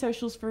Change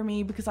socials for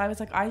me, because I was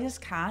like, I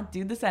just can't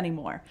do this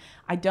anymore.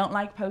 I don't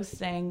like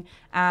posting.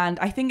 And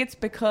I think it's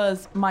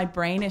because my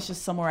brain is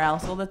just somewhere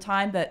else all the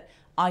time that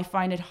I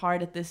find it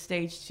hard at this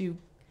stage to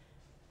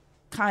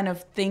kind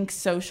of think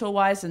social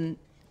wise and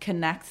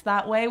connect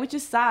that way, which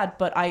is sad.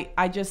 But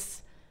I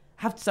just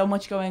have so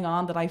much going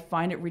on that I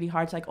find it really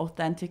hard to like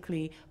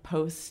authentically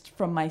post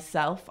from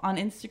myself on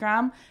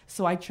Instagram.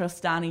 So I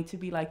trust Danny to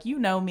be like,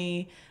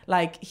 me,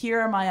 like, here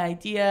are my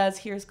ideas,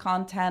 here's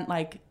content,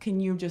 like,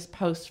 can you just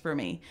post for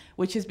me?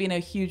 Which has been a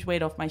huge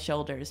weight off my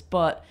shoulders.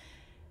 But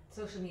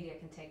social media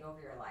can take over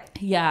your life.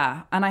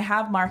 Yeah. And I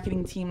have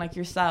marketing team like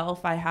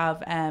yourself. I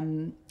have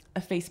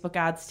a Facebook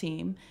ads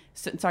team,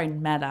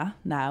 Meta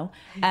now,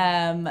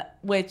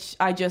 which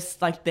I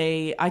just like,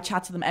 I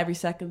chat to them every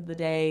second of the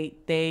day.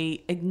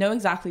 They know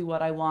exactly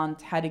what I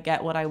want, how to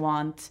get what I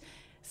want.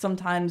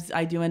 Sometimes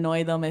I do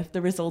annoy them if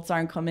the results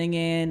aren't coming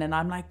in and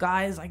I'm like,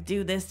 guys, like,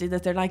 do this.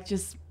 They're like,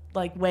 just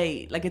like,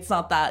 wait, like, it's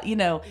not that,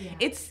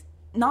 It's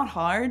not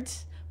hard,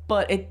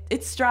 but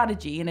it's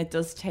strategy, and it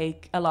does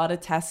take a lot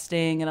of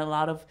testing and a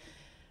lot of,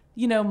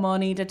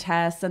 money to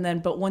test. And then,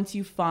 but once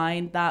you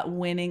find that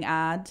winning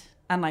ad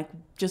and like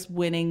just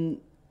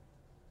winning,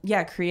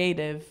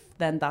 creative,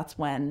 then that's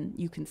when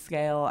you can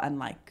scale and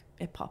like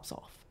it pops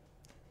off.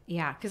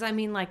 Yeah, because I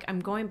mean, like, I'm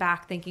going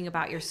back thinking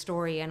about your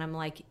story, and I'm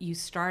like, you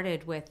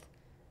started with,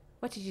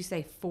 what did you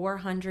say,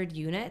 400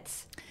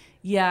 units?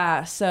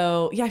 Yeah,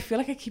 so I feel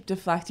like I keep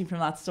deflecting from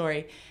that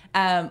story.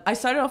 I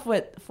started off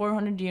with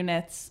 400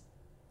 units,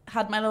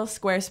 had my little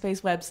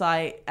Squarespace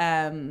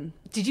website.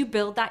 Did you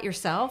build that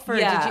yourself? Or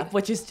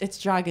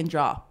it's drag and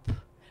drop.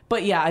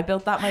 But yeah, I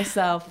built that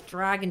myself.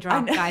 Drag and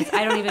drop, guys.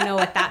 I don't even know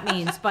what that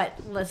means, but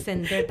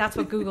listen, that's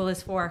what Google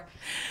is for.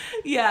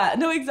 Yeah,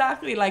 no,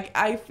 exactly. Like,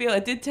 I feel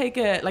it did take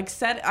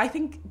I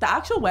think the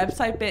actual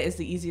website bit is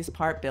the easiest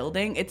part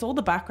building. It's all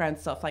the background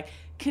stuff, like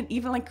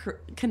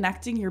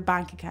connecting your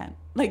bank account.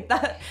 Like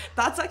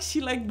that's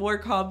actually like more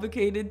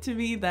complicated to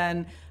me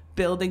than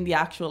building the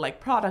actual like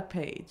product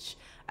page.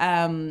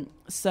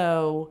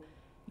 So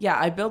yeah,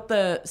 I built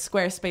the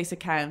Squarespace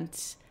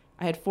account.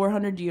 I had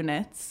 400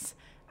 units.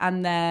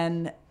 And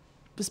then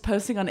was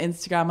posting on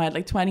Instagram. I had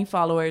like 20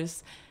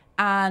 followers,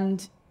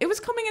 and it was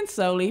coming in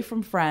slowly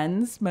from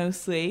friends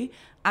mostly.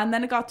 And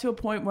then it got to a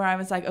point where I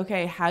was like,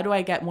 okay, how do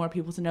I get more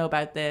people to know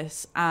about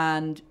this?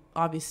 And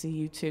obviously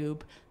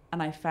YouTube.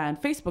 And I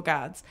found Facebook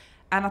ads.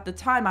 And at the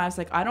time I was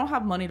like, I don't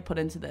have money to put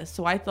into this.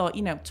 So I thought,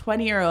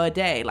 20 euro a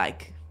day,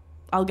 like,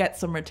 I'll get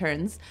some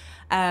returns.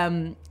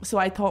 So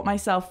I taught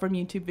myself from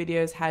YouTube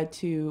videos how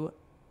to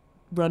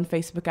run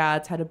Facebook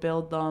ads, how to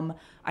build them.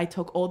 I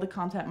took all the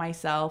content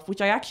myself,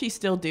 which I actually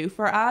still do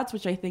for ads,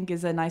 which I think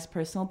is a nice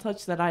personal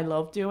touch that I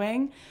love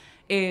doing.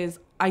 Is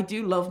I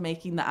do love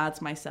making the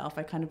ads myself.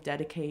 I kind of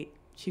dedicate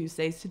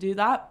Tuesdays to do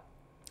that.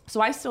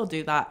 So I still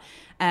do that.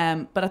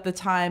 But at the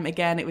time,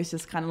 again, it was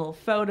just kind of little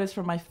photos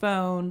from my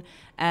phone.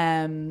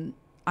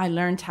 I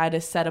learned how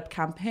to set up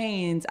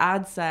campaigns,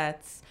 ad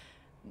sets,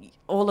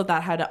 all of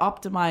that, how to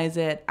optimize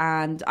it.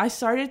 And I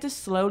started to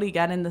slowly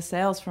get in the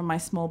sales from my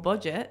small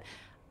budget.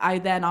 I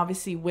then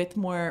obviously with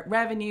more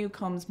revenue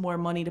comes more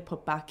money to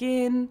put back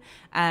in.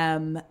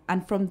 And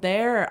from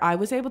there, I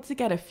was able to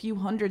get a few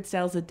hundred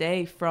sales a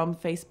day from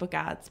Facebook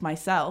ads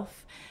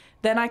myself.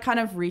 Then I kind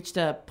of reached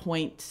a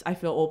point, I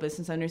feel all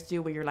business owners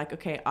do, where you're like,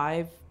 okay,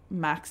 I've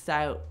maxed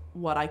out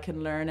what I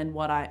can learn and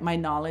my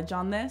knowledge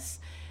on this.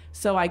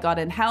 So I got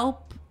in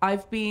help.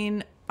 I've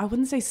been, I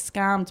wouldn't say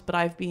scammed, but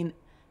I've been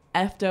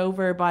effed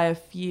over by a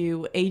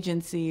few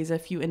agencies, a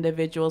few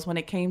individuals when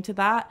it came to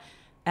that.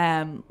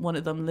 One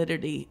of them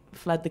literally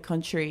fled the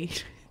country.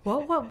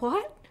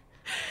 What?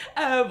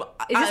 Is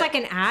this like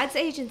an ads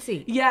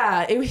agency?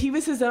 Yeah, he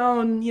was his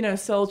own,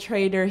 sole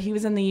trader. He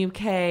was in the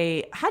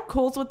UK, had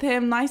calls with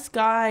him, nice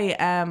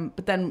guy.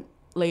 But then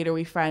later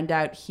we found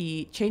out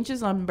he changed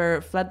his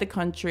number, fled the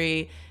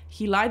country.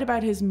 He lied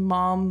about his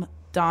mom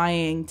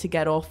dying to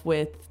get off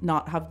with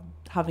not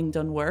having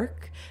done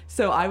work.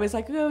 So I was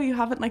like, oh, you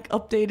haven't like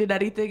updated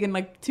anything in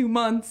like 2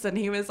 months. And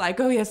he was like,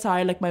 oh yeah,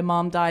 sorry, like my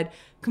mom died.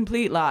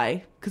 Complete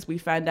lie, because we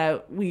found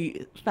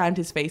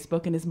his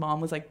Facebook and his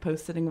mom was like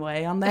posting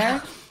away on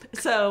there.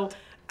 So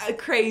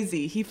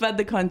crazy. He fled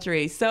the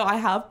country. So I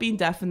have been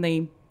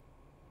definitely,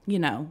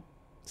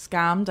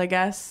 scammed, I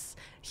guess.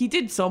 He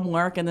did some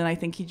work and then I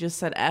think he just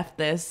said F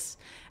this.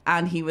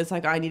 And he was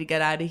like, I need to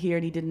get out of here.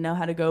 And he didn't know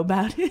how to go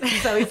about it.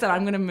 So he said,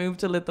 I'm going to move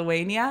to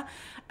Lithuania.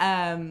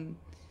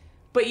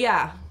 But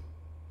yeah,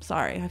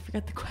 sorry, I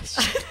forgot the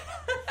question.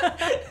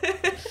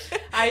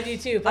 I do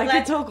too. But I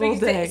could talk all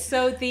day.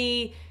 So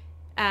this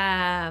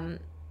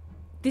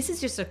is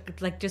just a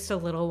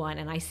little one.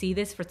 And I see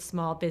this for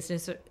small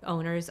business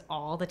owners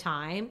all the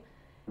time.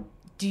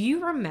 Do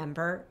you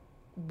remember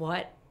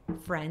what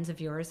friends of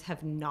yours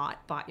have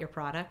not bought your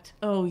product?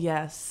 Oh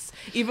yes.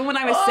 Even when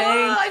I was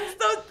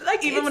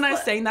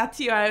saying that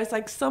to you, I was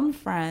like, some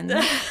friends.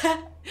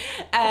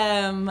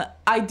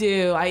 I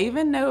do. I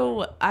even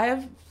know I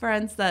have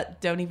friends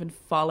that don't even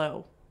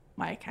follow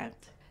my account.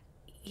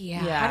 Yeah.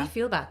 How do you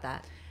feel about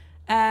that?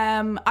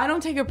 I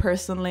don't take it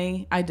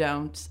personally. I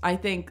don't. I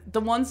think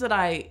the ones that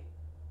I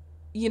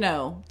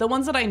know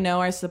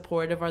are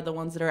supportive are the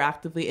ones that are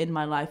actively in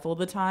my life all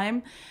the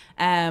time.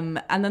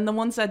 And then the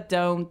ones that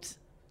don't,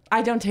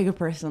 I don't take it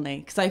personally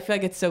because I feel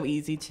like it's so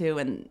easy to,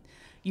 and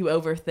you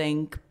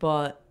overthink.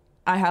 But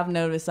I have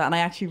noticed that, and I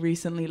actually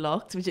recently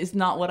looked, which is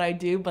not what I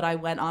do, but I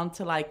went on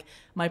to like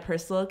my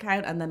personal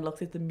account and then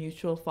looked at the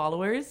mutual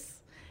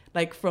followers,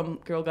 like from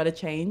Girl Gotta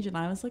Change, and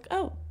I was like,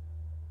 oh,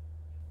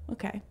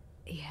 okay.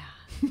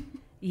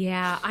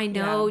 Yeah, I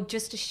know. Yeah.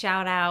 Just a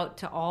shout out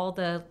to all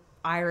the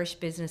Irish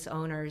business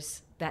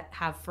owners that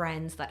have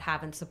friends that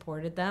haven't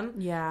supported them.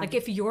 Yeah. Like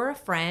if you're a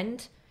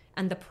friend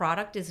and the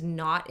product is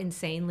not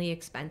insanely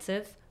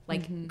expensive,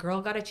 like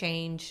Girl Gotta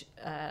Change,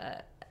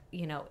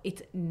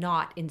 it's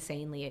not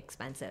insanely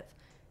expensive.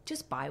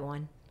 Just buy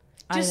one.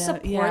 Just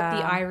support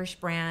the Irish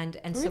brand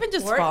and or even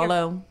just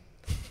follow.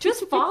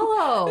 Just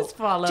follow. Just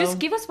follow. Just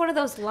give us one of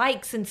those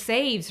likes and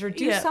saves or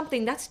do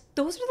something.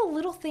 Those are the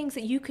little things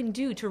that you can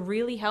do to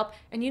really help.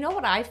 And you know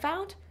what I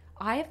found?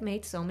 I have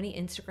made so many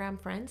Instagram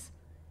friends.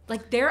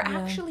 Like they're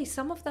actually,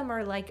 some of them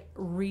are like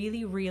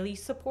really, really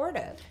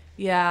supportive.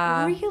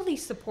 Yeah. Really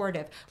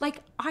supportive.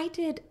 Like I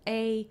did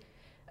a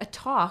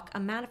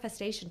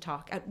manifestation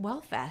talk at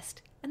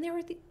Wellfest, and there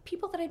were the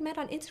people that I'd met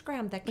on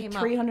Instagram that came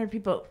 300 up.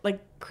 people,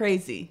 like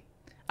crazy.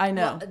 I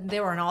know. Well,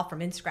 they weren't all from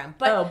Instagram,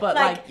 but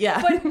but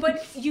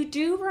you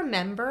do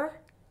remember.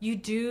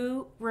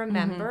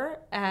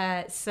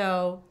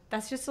 So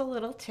that's just a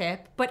little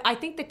tip. But I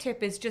think the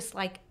tip is just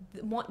like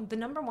the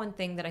number one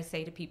thing that I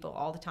say to people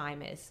all the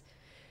time is,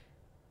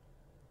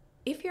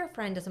 if your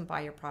friend doesn't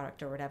buy your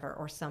product or whatever,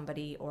 or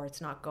somebody, or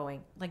it's not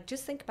going, like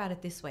just think about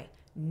it this way.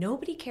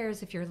 Nobody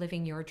cares if you're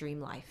living your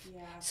dream life.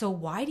 Yeah. So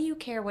why do you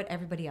care what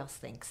everybody else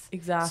thinks?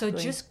 Exactly. So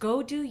just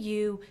go do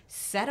you,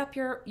 set up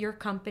your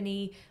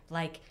company,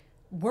 like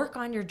work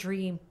on your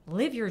dream,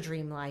 live your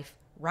dream life,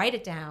 write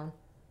it down,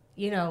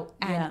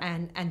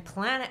 and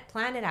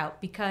plan it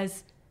out,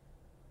 because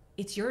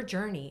it's your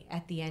journey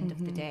at the end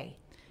of the day.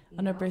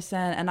 100%.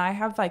 And I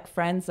have like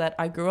friends that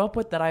I grew up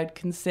with that I'd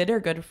consider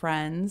good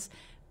friends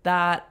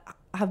that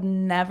have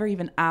never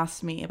even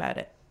asked me about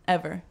it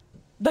ever.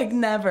 Like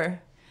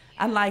never.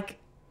 And like,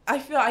 I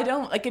feel I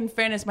don't, like in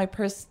fairness,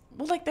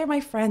 they're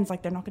my friends.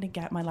 Like they're not going to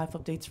get my life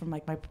updates from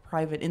like my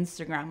private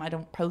Instagram. I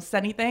don't post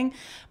anything.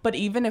 But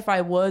even if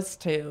I was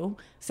to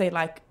say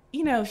like,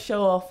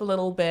 show off a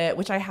little bit,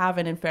 which I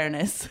haven't in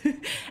fairness,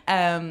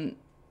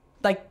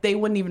 like they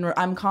wouldn't even,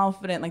 I'm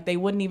confident, like they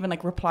wouldn't even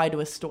like reply to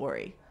a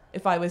story.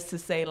 If I was to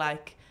say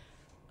like,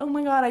 oh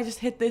my God, I just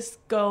hit this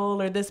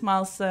goal or this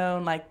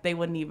milestone. Like they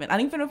wouldn't even,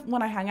 and even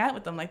when I hang out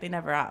with them, like they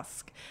never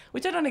ask,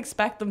 which I don't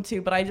expect them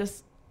to, but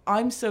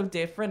I'm so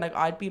different. Like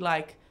I'd be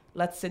like,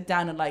 let's sit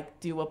down and like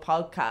do a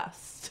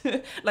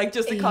podcast, like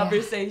just a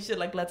conversation.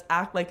 Like let's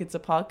act like it's a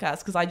podcast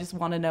because I just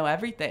want to know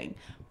everything.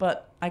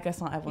 But I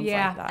guess not everyone's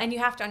like that. And you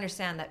have to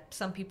understand that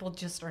some people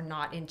just are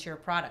not into your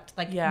product.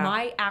 Like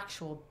my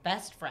actual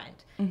best friend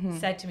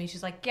said to me,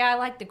 she's like, yeah, I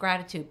like the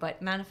gratitude,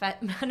 but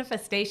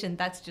manifestation,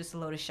 that's just a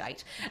load of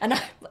shite.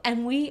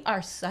 And we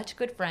are such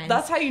good friends.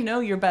 That's how you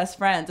know you're best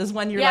friends, is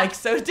when you're like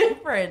so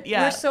different.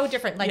 Yeah, we're so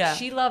different. Like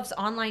she loves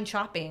online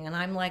shopping, and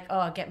I'm like,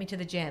 oh, get me to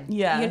the gym.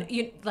 Yeah,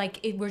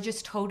 we're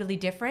just totally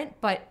different,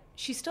 but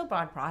she still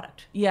bought a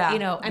product. Yeah, you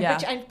know,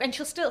 and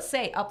she'll still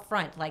say up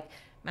front, like,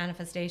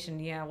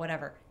 manifestation,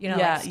 whatever,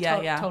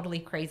 totally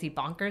crazy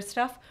bonkers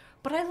stuff,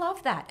 but I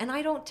love that. And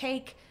I don't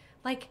take,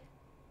 like,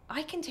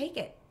 I can take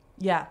it,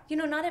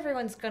 not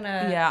everyone's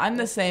gonna I'm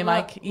the same,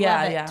 love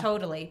it,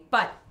 totally,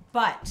 but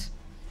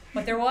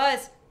there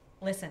was,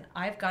 listen,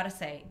 I've got to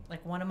say,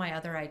 like, one of my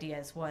other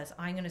ideas was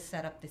I'm going to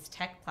set up this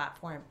tech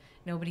platform.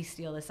 Nobody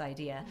steal this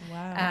idea.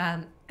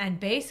 Wow. And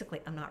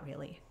basically, I'm not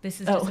really. This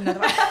is just another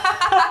one.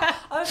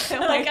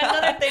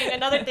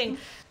 Another thing.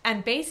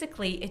 And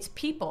basically, it's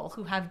people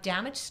who have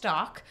damaged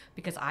stock,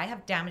 because I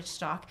have damaged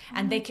stock,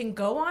 and they can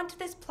go onto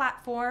this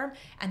platform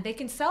and they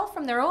can sell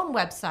from their own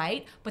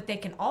website, but they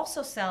can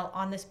also sell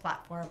on this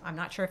platform. I'm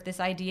not sure if this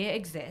idea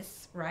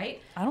exists,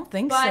 right? I don't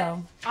think but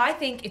so. I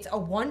think it's a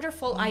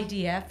wonderful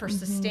idea for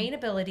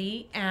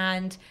sustainability,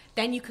 and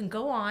then you can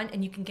go on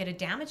and you can get a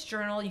damaged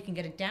journal, you can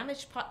get a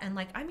damaged and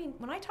like, I mean,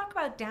 when I talk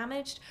about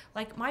damaged,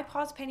 like my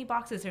Pause Penny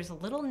boxes, there's a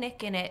little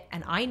nick in it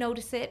and I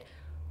notice it,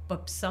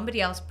 but somebody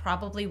else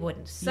probably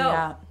wouldn't. So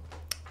I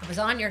was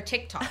on your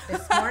TikTok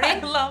this morning. I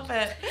love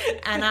it.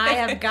 And I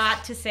have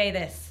got to say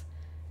this.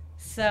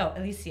 So,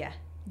 Alicia,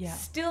 Yeah.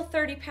 Still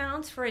 30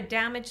 pounds for a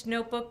damaged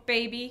notebook,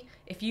 baby.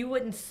 If you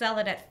wouldn't sell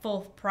it at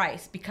full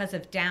price because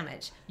of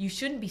damage, you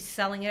shouldn't be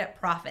selling it at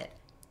profit.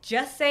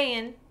 Just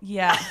saying.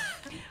 Yeah.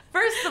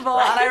 First of all,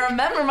 and I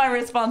remember my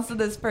response to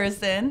this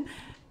person,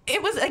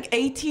 it was like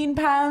 18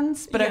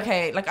 pounds, but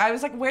okay. Like, I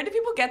was like, where do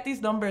people get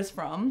these numbers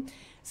from?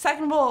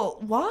 Second of all,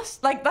 what?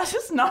 Like, that's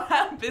just not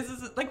how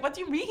business is. Like, what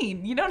do you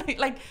mean? You know,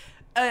 like,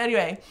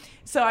 anyway.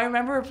 So I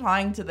remember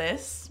replying to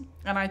this,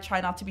 and I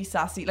try not to be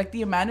sassy. Like,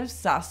 the amount of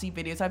sassy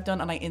videos I've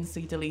done, and I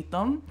instantly delete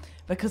them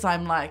because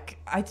I'm like,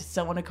 I just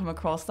don't want to come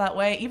across that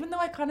way. Even though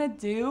I kind of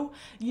do,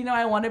 you know,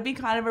 I want to be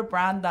kind of a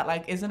brand that,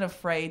 like, isn't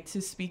afraid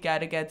to speak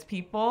out against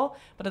people.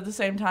 But at the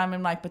same time,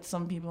 I'm like, but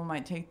some people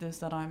might take this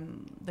that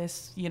I'm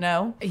this, you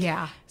know?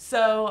 Yeah.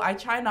 So I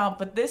try not.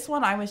 But this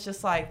one, I was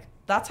just like,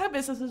 that's how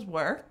businesses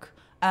work.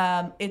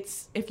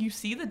 It's, if you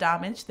see the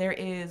damage, there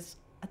is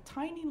a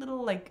tiny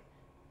little, like,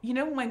 you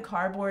know, when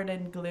cardboard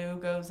and glue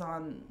goes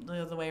on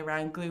the other way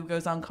around, glue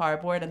goes on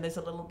cardboard, and there's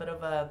a little bit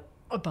of a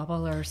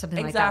bubble or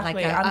something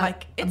exactly. like that. I'm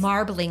like it's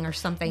marbling or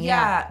something.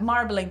 Yeah,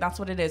 marbling, that's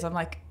what it is. I'm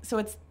like, so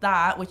it's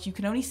that, which you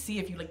can only see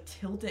if you like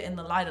tilt it in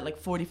the light at like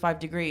 45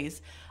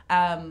 degrees.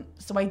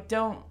 So I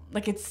don't,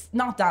 like, it's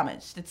not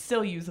damaged. It's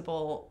still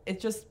usable.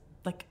 It's just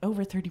like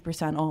over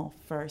 30% off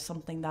for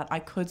something that I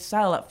could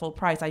sell at full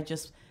price. I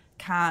just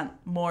can't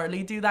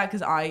morally do that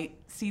because I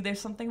see there's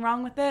something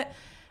wrong with it.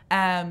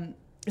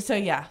 So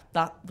yeah,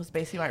 that was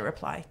basically my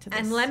reply to this.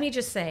 And let me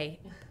just say,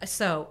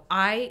 so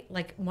I,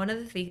 like, one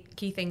of the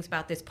key things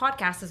about this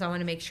podcast is I want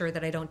to make sure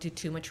that I don't do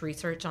too much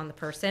research on the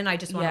person. I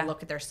just want to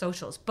look at their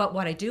socials. But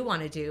what I do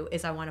want to do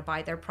is I want to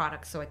buy their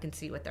products so I can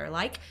see what they're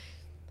like.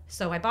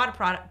 So I bought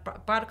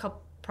a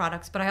couple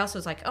products, but I also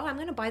was like, oh, I'm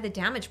going to buy the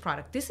damaged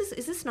product. Is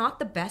this not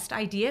the best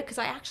idea? Because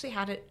I actually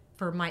had it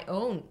for my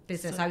own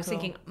business. So I was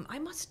thinking, I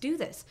must do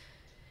this.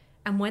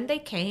 And when they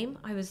came,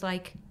 I was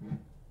like,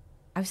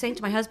 I was saying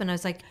to my husband, I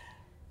was like,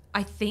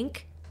 I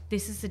think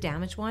this is the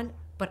damaged one,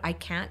 but I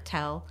can't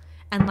tell.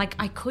 And like,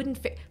 I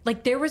couldn't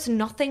like, there was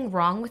nothing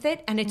wrong with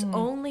it. And it's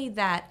only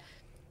that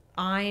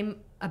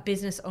I'm a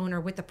business owner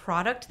with the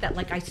product that,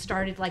 like, I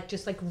started like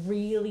just like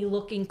really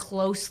looking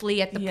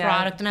closely at the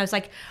product. And I was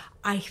like,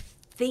 I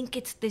think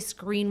it's this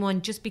green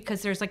one just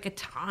because there's like a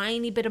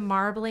tiny bit of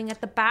marbling at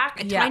the back,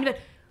 a tiny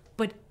bit.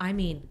 But I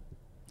mean,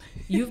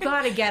 you've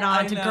got to get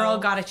on to Girl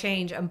Gotta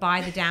Change and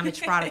buy the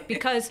damaged product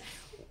because,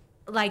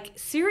 like,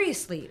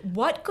 seriously,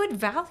 what good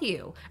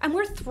value? And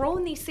we're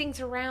throwing these things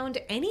around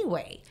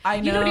anyway.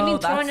 I know. You know what I mean?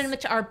 Throwing them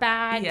into our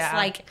bags. Yeah.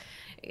 Like,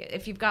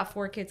 if you've got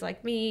 4 kids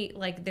like me,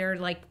 like, they're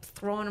like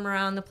throwing them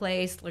around the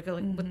place, like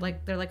with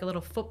like they're like a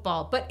little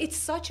football. But it's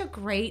such a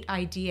great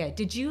idea.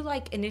 Did you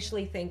like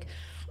initially think,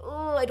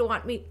 oh, I don't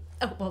want me?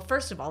 Oh, well,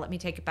 first of all, let me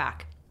take it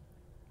back.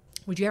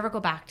 Would you ever go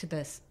back to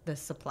the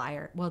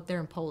supplier? Well, they're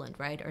in Poland,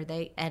 right? Or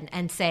they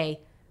and say,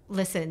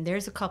 listen,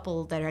 there's a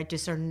couple that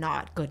are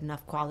not good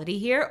enough quality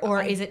here,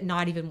 or is it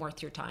not even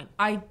worth your time?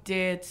 I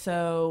did,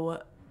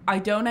 so I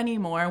don't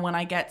anymore. When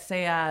I get,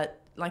 say,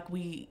 like,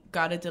 we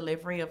got a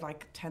delivery of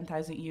like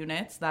 10,000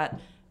 units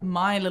that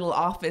my little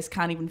office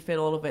can't even fit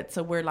all of it.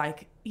 So we're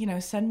like,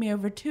 send me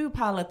over 2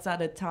 pallets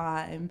at a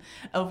time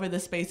over the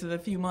space of a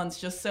few months,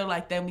 just so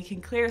like then we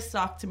can clear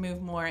stock to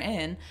move more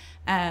in.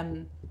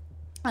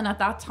 And at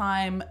that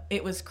time,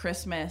 it was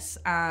Christmas,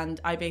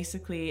 and I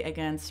basically,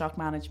 again, stock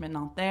management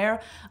not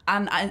there.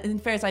 And in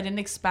fairness, I didn't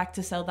expect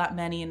to sell that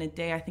many in a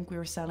day. I think we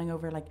were selling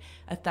over like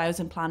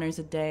 1,000 planners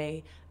a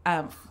day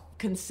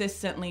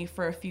consistently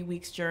for a few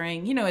weeks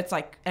during, it's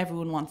like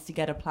everyone wants to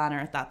get a planner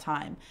at that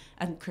time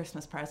and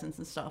Christmas presents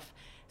and stuff.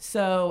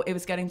 So it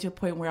was getting to a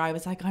point where I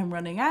was like, I'm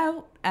running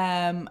out.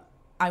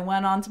 I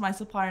went on to my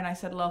supplier and I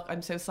said, look,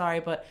 I'm so sorry,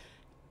 but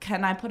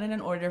can I put in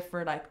an order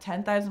for like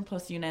 10,000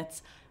 plus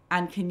units?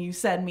 And can you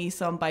send me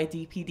some by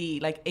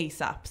DPD, like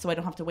ASAP, so I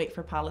don't have to wait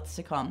for pallets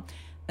to come?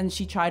 And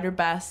she tried her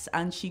best,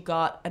 and she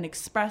got an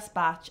express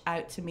batch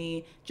out to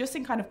me, just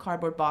in kind of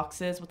cardboard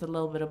boxes with a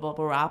little bit of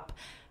bubble wrap.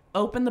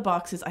 Opened the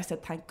boxes. I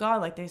said, thank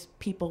God, like there's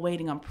people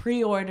waiting on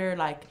pre-order,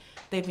 like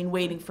they've been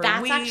waiting for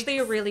weeks. That's actually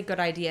a really good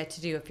idea to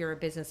do if you're a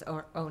business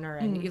owner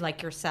and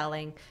you're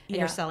selling and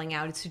you're selling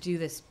out, is to do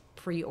this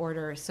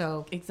pre-order.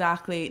 So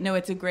exactly. No,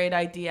 it's a great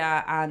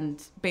idea. And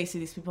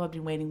basically these people have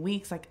been waiting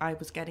weeks. Like I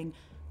was getting,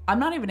 I'm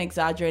not even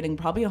exaggerating,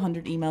 probably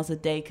 100 emails a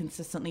day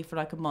consistently for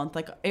like a month.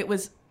 Like it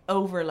was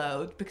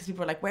overload because people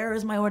were like, where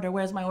is my order?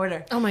 Where's my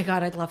order? Oh my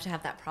God, I'd love to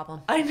have that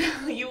problem. I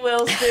know, you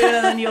will soon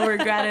and then you'll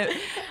regret it.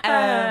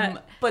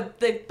 But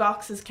the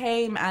boxes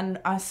came and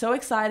I was so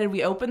excited.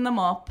 We opened them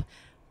up.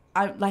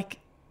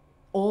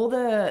 All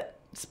the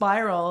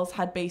spirals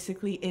had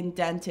basically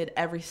indented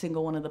every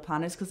single one of the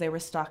planners because they were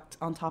stacked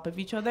on top of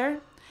each other.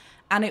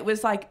 And it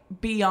was like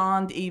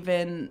beyond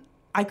even...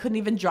 I couldn't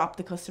even drop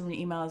the customer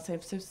email and say,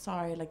 I'm so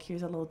sorry, like,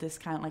 here's a little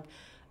discount. Like,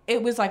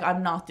 it was like,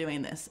 I'm not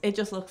doing this. It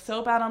just looked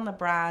so bad on the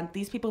brand.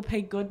 These people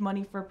paid good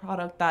money for a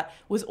product that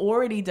was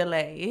already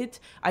delayed.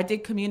 I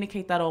did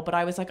communicate that all, but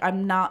I was like,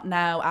 I'm not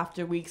now,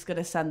 after weeks, going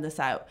to send this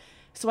out.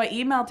 So I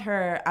emailed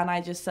her and I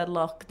just said,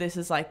 look, this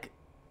is like,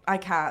 I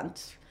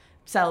can't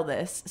sell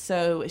this.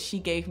 So she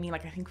gave me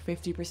like, I think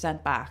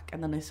 50% back,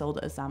 and then I sold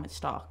it as damaged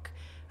stock.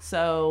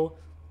 So...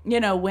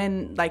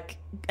 when like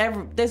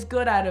there's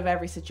good out of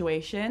every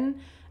situation.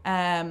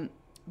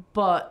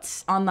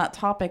 But on that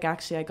topic,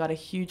 actually, I got a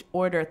huge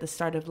order at the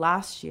start of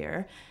last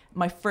year,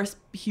 my first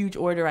huge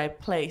order I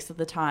placed at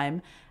the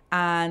time,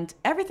 and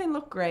everything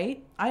looked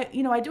great. I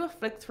do a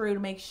flick through to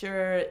make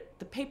sure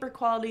the paper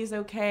quality is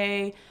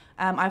okay.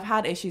 I've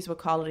had issues with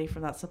quality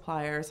from that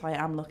supplier, so I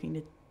am looking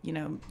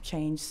to,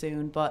 change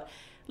soon, but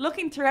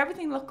looking through,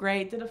 everything looked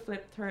great. Did a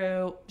flip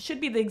through.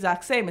 Should be the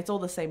exact same. It's all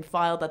the same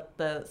file that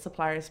the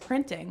supplier is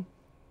printing.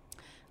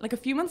 Like a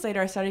few months later,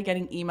 I started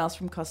getting emails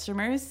from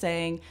customers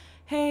saying,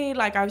 hey,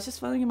 like I was just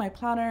filling in my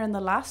planner and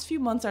the last few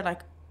months are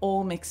like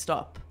all mixed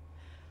up.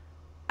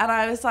 And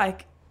I was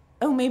like,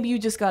 oh, maybe you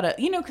just got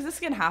because this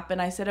can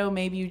happen. I said, oh,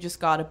 maybe you just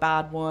got a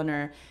bad one,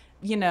 or,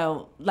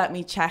 let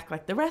me check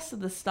like the rest of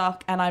the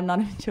stock. And I'm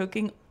not even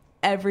joking.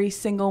 Every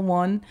single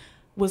one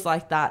was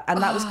like that,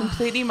 and that was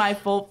completely my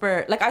fault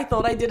for like I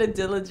thought I did a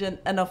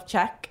diligent enough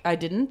check. I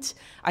didn't.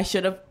 I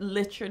should have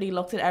literally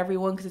looked at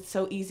everyone because it's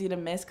so easy to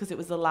miss because it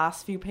was the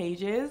last few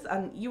pages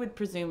and you would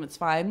presume it's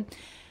fine.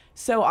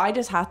 So I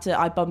just had to,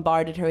 I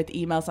bombarded her with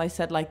emails. I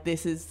said like,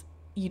 this is,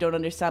 you don't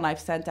understand, I've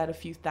sent out a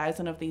few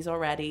thousand of these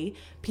already.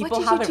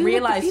 People haven't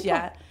realized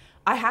yet.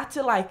 I had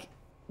to like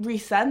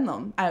resend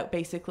them out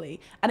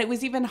basically, and it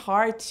was even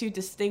hard to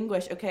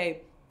distinguish,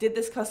 okay, did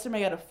this customer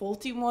get a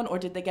faulty one or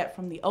did they get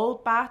from the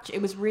old batch?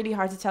 It was really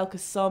hard to tell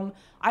because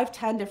I have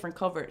 10 different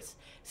covers.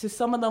 So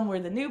some of them were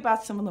the new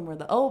batch, some of them were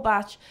the old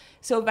batch.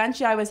 So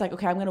eventually I was like,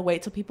 okay, I'm going to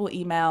wait till people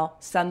email,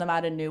 send them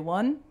out a new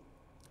one,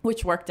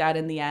 which worked out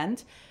in the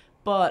end.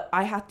 But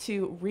I had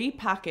to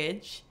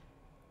repackage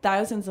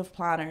thousands of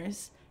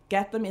planners,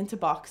 get them into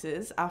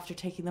boxes after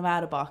taking them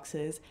out of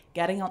boxes,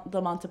 getting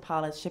them onto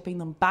pallets, shipping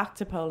them back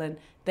to Poland,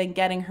 then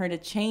getting her to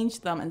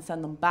change them and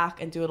send them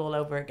back and do it all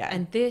over again.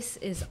 And this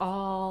is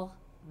all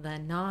the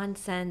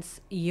nonsense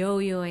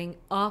yo-yoing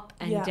up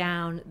and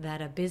down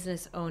that a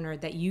business owner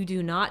that you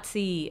do not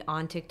see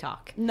on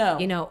TikTok,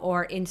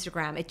 or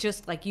Instagram. It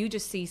just like, you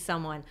just see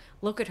someone,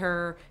 look at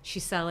her,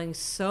 she's selling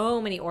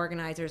so many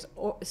organizers,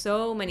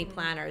 so many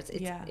planners.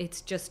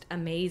 It's just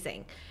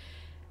amazing.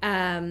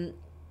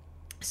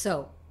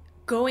 So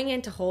going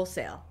into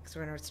wholesale, because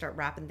we're going to start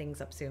wrapping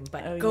things up soon,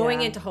 but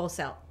going into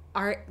wholesale,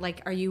 are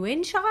you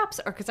in shops,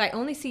 or because I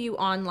only see you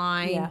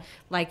online,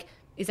 like,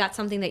 is that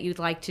something that you'd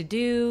like to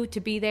do, to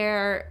be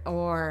there,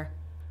 or?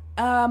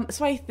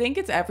 So I think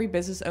it's every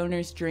business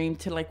owner's dream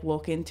to like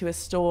walk into a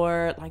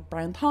store like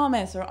Brown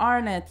Thomas or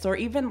Arnott's or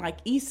even like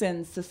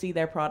Eason's to see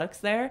their products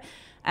there.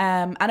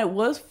 And it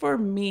was for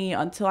me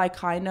until I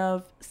kind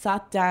of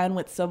sat down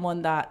with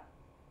someone that,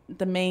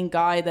 the main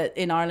guy that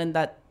in Ireland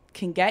that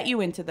can get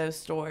you into those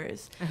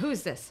stores.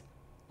 Who's this?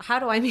 How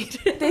do I meet?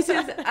 This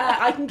is,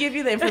 I can give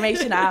you the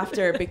information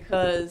after,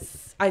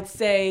 because I'd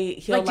say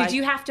he'll did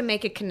you have to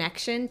make a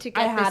connection to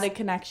get I had a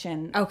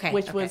connection. Okay.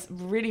 Which was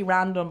really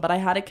random, but I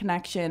had a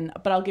connection,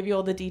 but I'll give you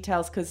all the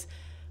details because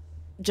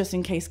just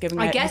in case giving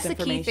out his information. I guess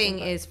the key thing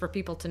is for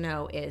people to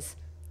know is,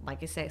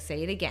 like I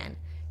say it again,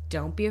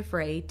 don't be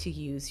afraid to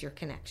use your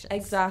connections.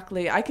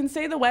 Exactly. I can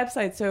say the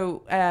website.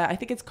 So I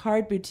think it's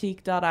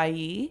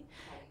cardboutique.ie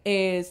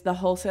is the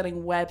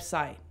wholesaling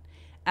website.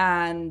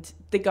 And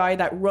the guy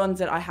that runs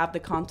it, I have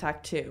the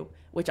contact to,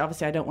 which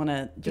obviously I don't want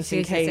to, just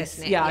in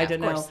case. Yeah, I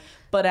don't know.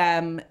 But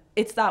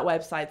it's that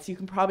website, so you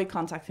can probably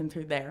contact him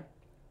through there.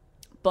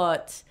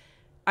 But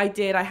I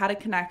had a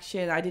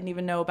connection. I didn't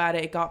even know about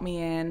it. It got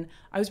me in.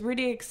 I was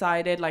really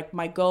excited. Like,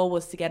 my goal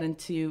was to get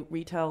into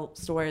retail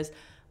stores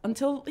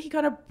until he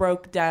kind of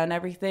broke down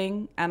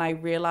everything and I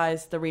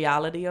realized the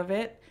reality of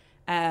it.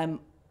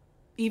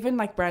 Even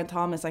like Brown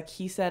Thomas, like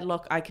he said,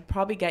 look, I could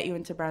probably get you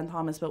into Brown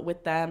Thomas, but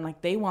with them,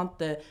 like they want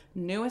the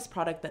newest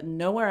product that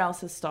nowhere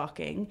else is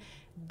stocking.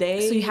 So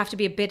you have to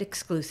be a bit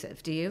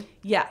exclusive, do you?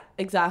 Yeah,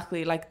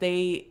 exactly. Like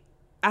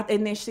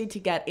initially to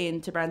get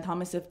into Brown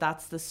Thomas, if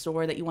that's the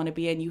store that you want to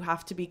be in, you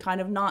have to be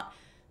kind of not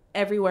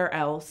everywhere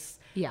else.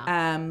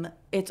 Yeah.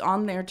 It's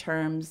on their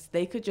terms.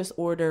 They could just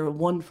order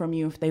one from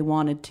you if they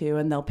wanted to,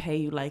 and they'll pay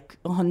you like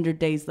 100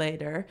 days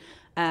later.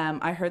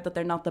 I heard that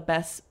they're not the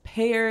best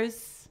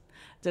payers.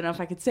 Don't know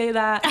if I could say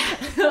that,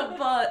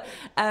 but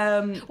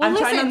I'm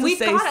trying not to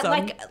say some.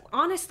 Like,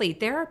 honestly,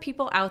 there are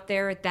people out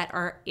there that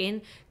are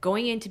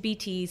going into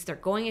BTs, they're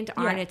going into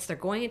Arnott's, they're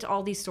going into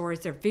all these stores,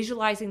 they're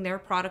visualizing their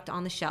product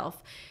on the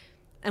shelf.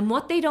 And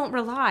what they don't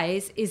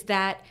realize is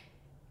that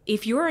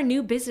if you're a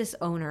new business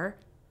owner,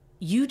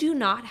 you do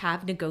not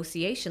have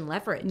negotiation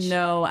leverage.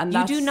 No, and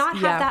you do not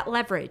have that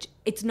leverage.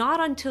 It's not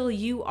until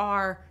you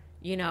are,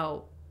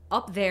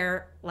 up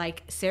there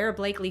like Sarah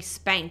Blakely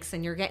Spanx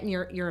and you're getting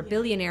you're a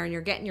billionaire and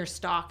you're getting your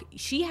stock.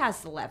 She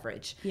has the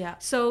leverage. Yeah.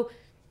 So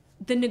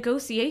the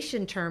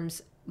negotiation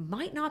terms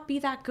might not be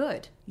that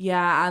good.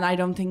 Yeah, and I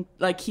don't think,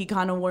 like, he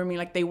kind of warned me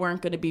like they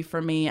weren't going to be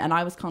for me, and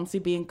I was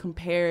constantly being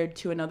compared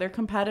to another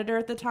competitor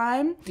at the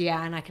time.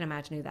 Yeah, and I can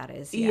imagine who that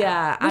is.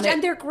 Yeah.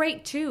 And they're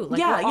great too. Like,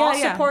 we're all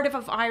supportive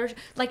of Irish.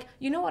 Like,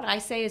 you know what I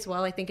say as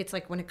well? I think it's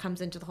like when it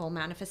comes into the whole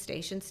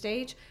manifestation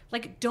stage,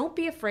 like, don't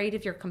be afraid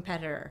of your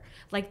competitor.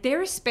 Like,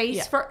 there's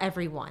space for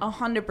everyone.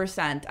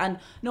 100%. And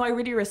no, I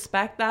really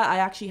respect that. I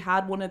actually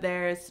had one of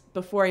theirs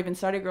before I even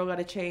started Girl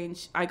Gotta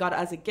Change. I got it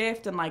as a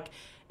gift, and like,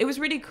 it was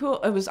really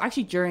cool. It was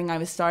actually during I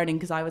was starting,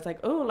 because I was like,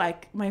 oh,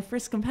 like my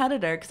first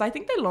competitor, because I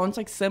think they launched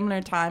like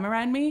similar time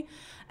around me.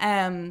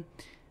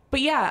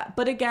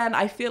 But again,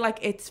 I feel like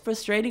it's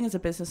frustrating as a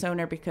business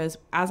owner, because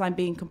as I'm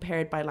being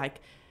compared by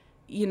like,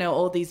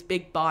 all these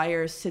big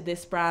buyers to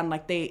this brand,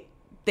 like they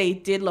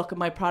did look at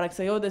my product,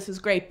 say, oh, this is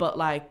great, but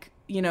like,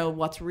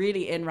 what's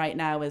really in right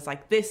now is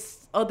like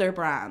this other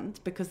brand,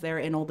 because they're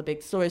in all the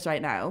big stores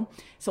right now.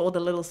 So all the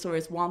little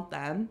stores want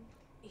them.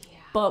 Yeah.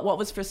 But what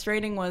was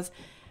frustrating was,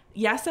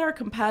 yes, they're a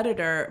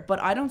competitor, but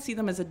I don't see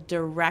them as a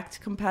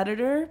direct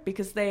competitor,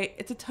 because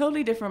it's a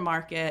totally different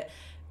market.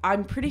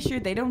 I'm pretty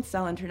sure they don't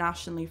sell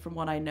internationally from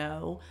what I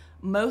know.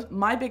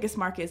 My biggest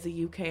market is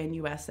the UK and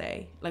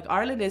USA. Like,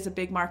 Ireland is a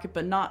big market,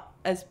 but not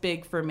as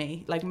big for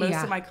me. Like,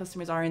 most of my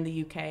customers are in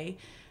the UK.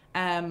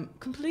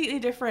 Completely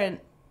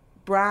different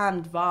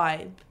brand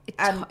vibe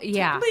and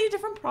completely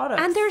different products.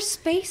 And there's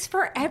space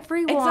for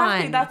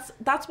everyone. Exactly.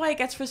 That's why it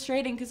gets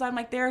frustrating, because I'm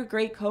like, they're a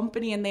great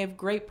company and they have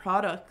great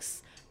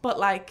products. But,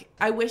 like,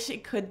 I wish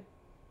it could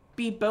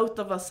be both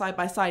of us side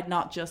by side,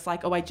 not just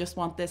like, oh, I just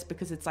want this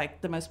because it's, like,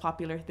 the most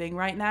popular thing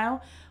right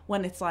now.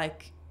 When it's,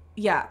 like,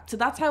 yeah. So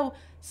that's how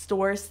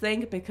stores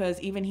think,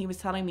 because even he was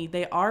telling me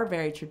they are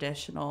very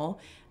traditional.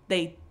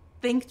 They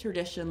think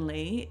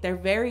traditionally. They're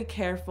very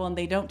careful, and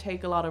they don't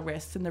take a lot of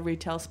risks in the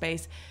retail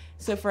space.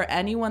 So for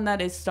anyone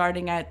that is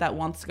starting out that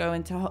wants to go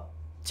into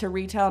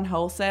retail and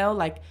wholesale,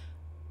 like,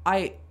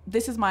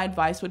 this is my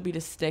advice, would be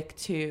to stick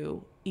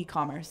to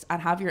e-commerce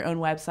and have your own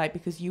website,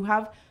 because you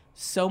have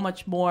so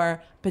much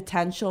more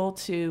potential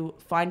to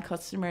find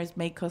customers,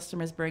 make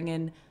customers, bring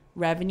in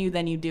revenue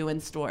than you do in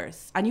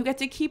stores, and you get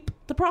to keep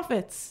the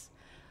profits.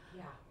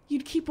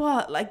 You'd keep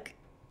like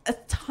a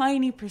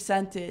tiny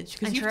percentage,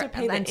 because you have to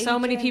pay the and so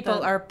many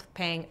people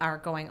are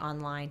going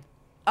online.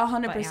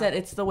 100%.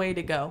 It's the way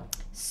to go.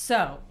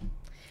 So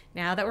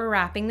now that we're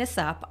wrapping this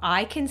up,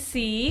 I can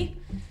see,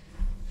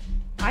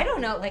 I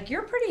don't know, like,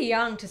 you're pretty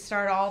young to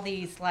start all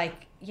these,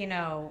 like,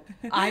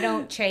 I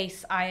don't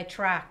chase, I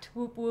attract.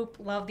 Whoop, whoop.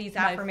 Love these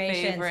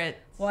affirmations. My favorite.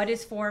 What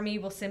is for me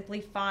will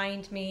simply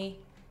find me,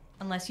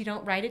 unless you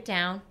don't write it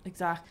down.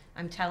 Exactly.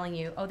 I'm telling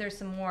you. Oh, there's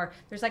some more.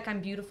 There's like,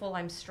 I'm beautiful,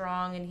 I'm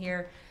strong in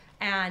here.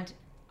 And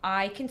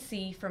I can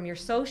see from your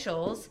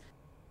socials,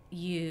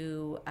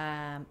 you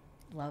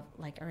love,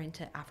 like, are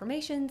into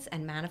affirmations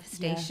and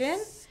manifestation.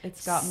 Yes.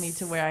 It's gotten me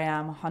to where I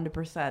am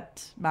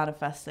 100%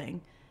 manifesting.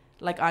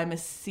 Like, I'm a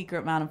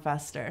secret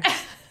manifester.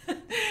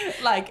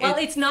 Like, well,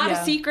 it's not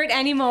a secret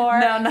anymore.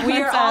 No,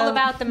 we are all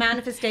about the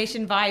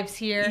manifestation vibes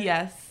here.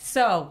 Yes.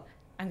 So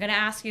I'm going to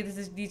ask you,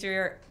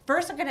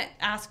 first I'm going to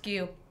ask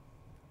you,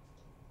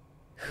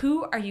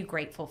 who are you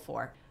grateful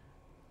for?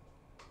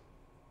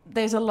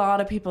 There's a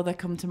lot of people that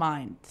come to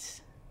mind.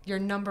 Your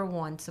number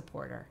one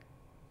supporter.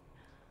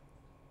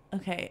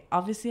 Okay,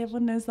 obviously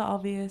everyone knows the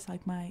obvious,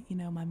 like my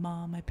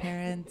mom, my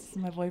parents,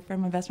 my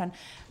boyfriend, my best friend.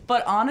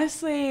 But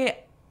honestly,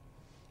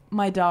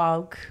 My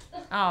dog,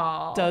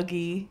 Oh,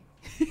 Dougie.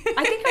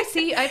 I think I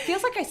see. It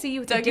feels like I see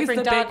you with a Dougie's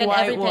different the dog big in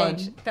every white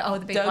page. one.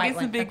 The big white Dougie's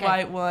one. the big Okay.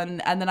 white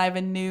one. And then I have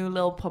a new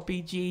little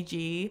puppy,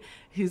 Gigi,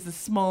 who's a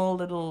small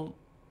little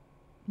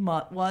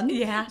mutt one.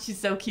 Yeah. She's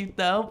so cute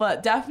though.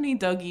 But definitely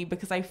Dougie,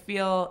 because I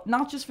feel,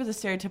 not just for the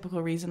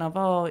stereotypical reason of,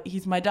 oh,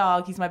 he's my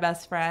dog, he's my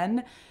best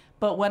friend.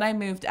 But when I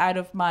moved out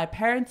of my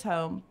parents'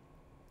 home,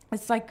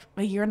 it's like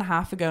a year and a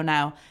half ago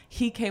now,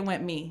 he came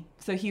with me.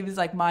 So he was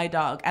like my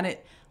dog. And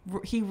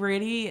he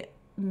really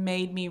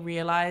made me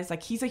realize,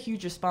 like, he's a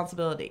huge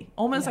responsibility,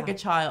 almost like a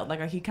child.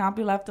 Like, he can't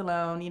be left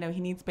alone, you know, he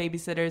needs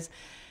babysitters.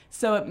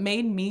 So it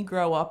made me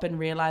grow up and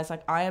realize,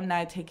 like, I am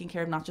now taking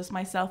care of not just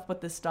myself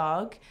but this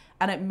dog.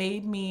 And it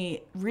made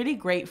me really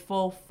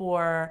grateful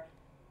for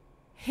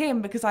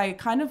him, because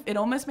it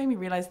almost made me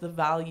realize the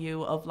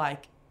value of,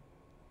 like,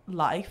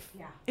 life.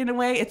 In a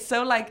way. It's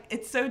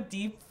so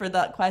deep for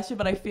that question,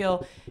 but I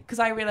feel, because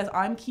I realize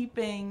I'm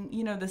keeping,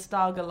 you know, this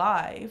dog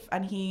alive,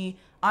 and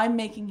I'm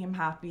making him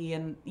happy,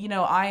 and, you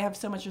know, I have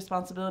so much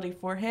responsibility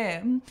for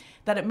him,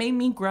 that it made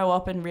me grow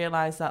up and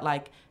realize that,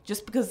 like,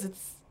 just because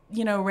it's,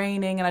 you know,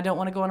 raining and I don't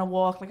want to go on a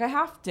walk, like, I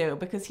have to,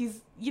 because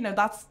he's, you know,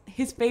 that's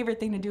his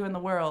favorite thing to do in the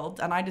world,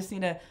 and I just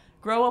need to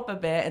grow up a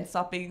bit and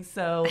stop being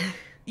so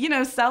you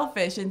know,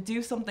 selfish and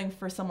do something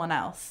for someone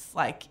else,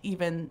 like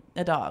even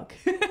a dog.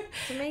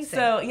 It's amazing.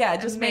 So yeah,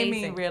 it just made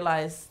me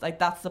realize, like,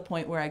 that's the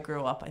point where I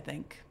grew up, I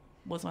think,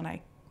 was when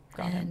I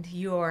got him.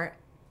 And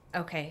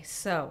okay,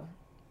 so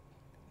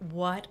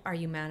what are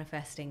you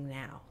manifesting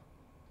now?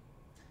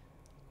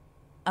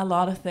 A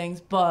lot of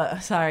things, but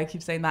sorry, I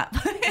keep saying that.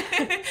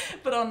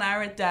 But I'll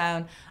narrow it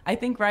down. I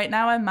think right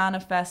now I'm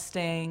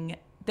manifesting,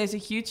 there's a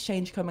huge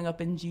change coming up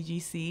in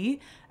GGC.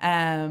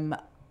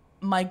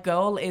 My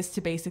goal is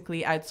to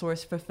basically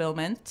outsource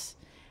fulfillment,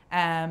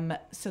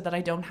 so that I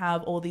don't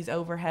have all these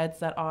overheads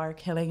that are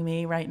killing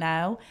me right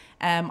now.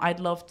 I'd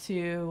love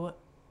to,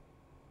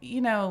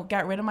 you know,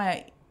 get rid of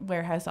my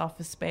warehouse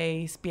office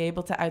space, be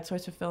able to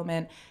outsource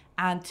fulfillment,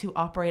 and to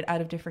operate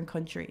out of different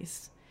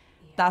countries.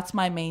 Yeah. That's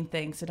my main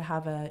thing. So to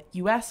have a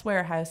US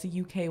warehouse, a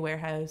UK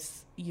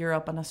warehouse,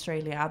 Europe and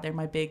Australia, they're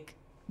my big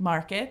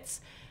markets.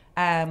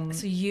 So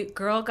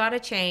Girl Gotta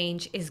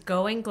Change is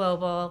going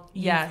global.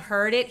 You've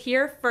heard it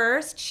here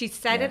first. She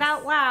said it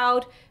out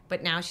loud,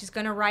 but now she's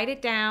going to write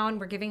it down.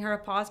 We're giving her a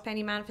Pause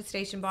Penny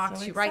manifestation box.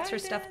 So she writes her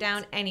stuff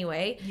down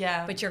anyway.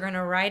 Yeah. But you're going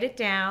to write it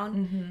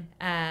down,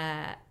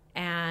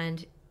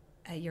 and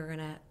you're going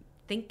to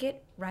think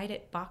it, write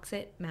it, box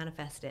it,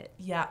 manifest it.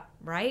 Yeah.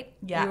 Right?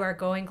 Yeah. You are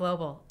going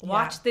global.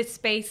 Watch this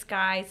space,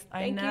 guys.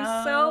 Thank you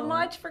so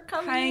much for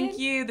coming Thank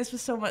you. This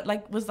was so much.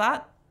 Like, was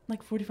that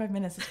like 45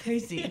 minutes? It's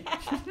crazy.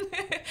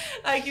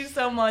 Thank you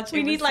so much.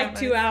 We need like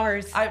 2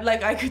 hours.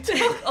 I could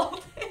talk all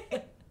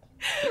day.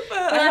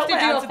 But I hope I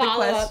answered the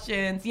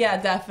questions.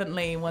 Yeah,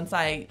 definitely. Once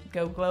I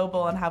go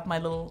global and have my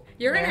little,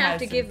 you're gonna have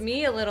to give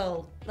me a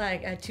little,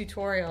 like, a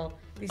tutorial.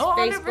 These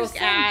Facebook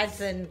 100%.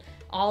 Ads and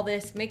all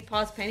this. Make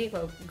Pause Penny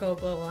go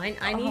global.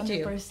 I need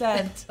you.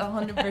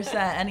 100%.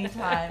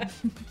 Anytime.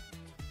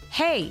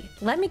 Hey,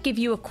 let me give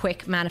you a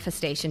quick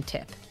manifestation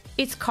tip.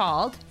 It's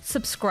called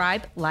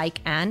subscribe, like,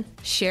 and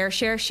share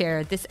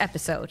this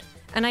episode.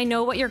 And I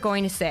know what you're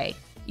going to say.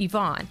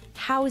 Yvonne,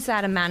 how is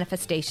that a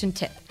manifestation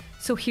tip?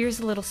 So here's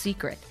a little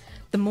secret.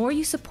 The more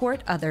you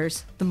support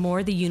others, the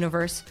more the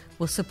universe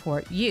will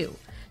support you.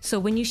 So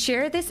when you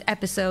share this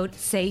episode,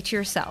 say to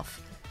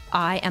yourself,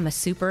 I am a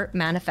super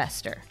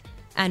manifester.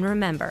 And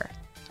remember,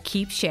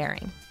 keep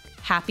sharing.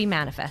 Happy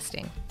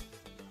manifesting.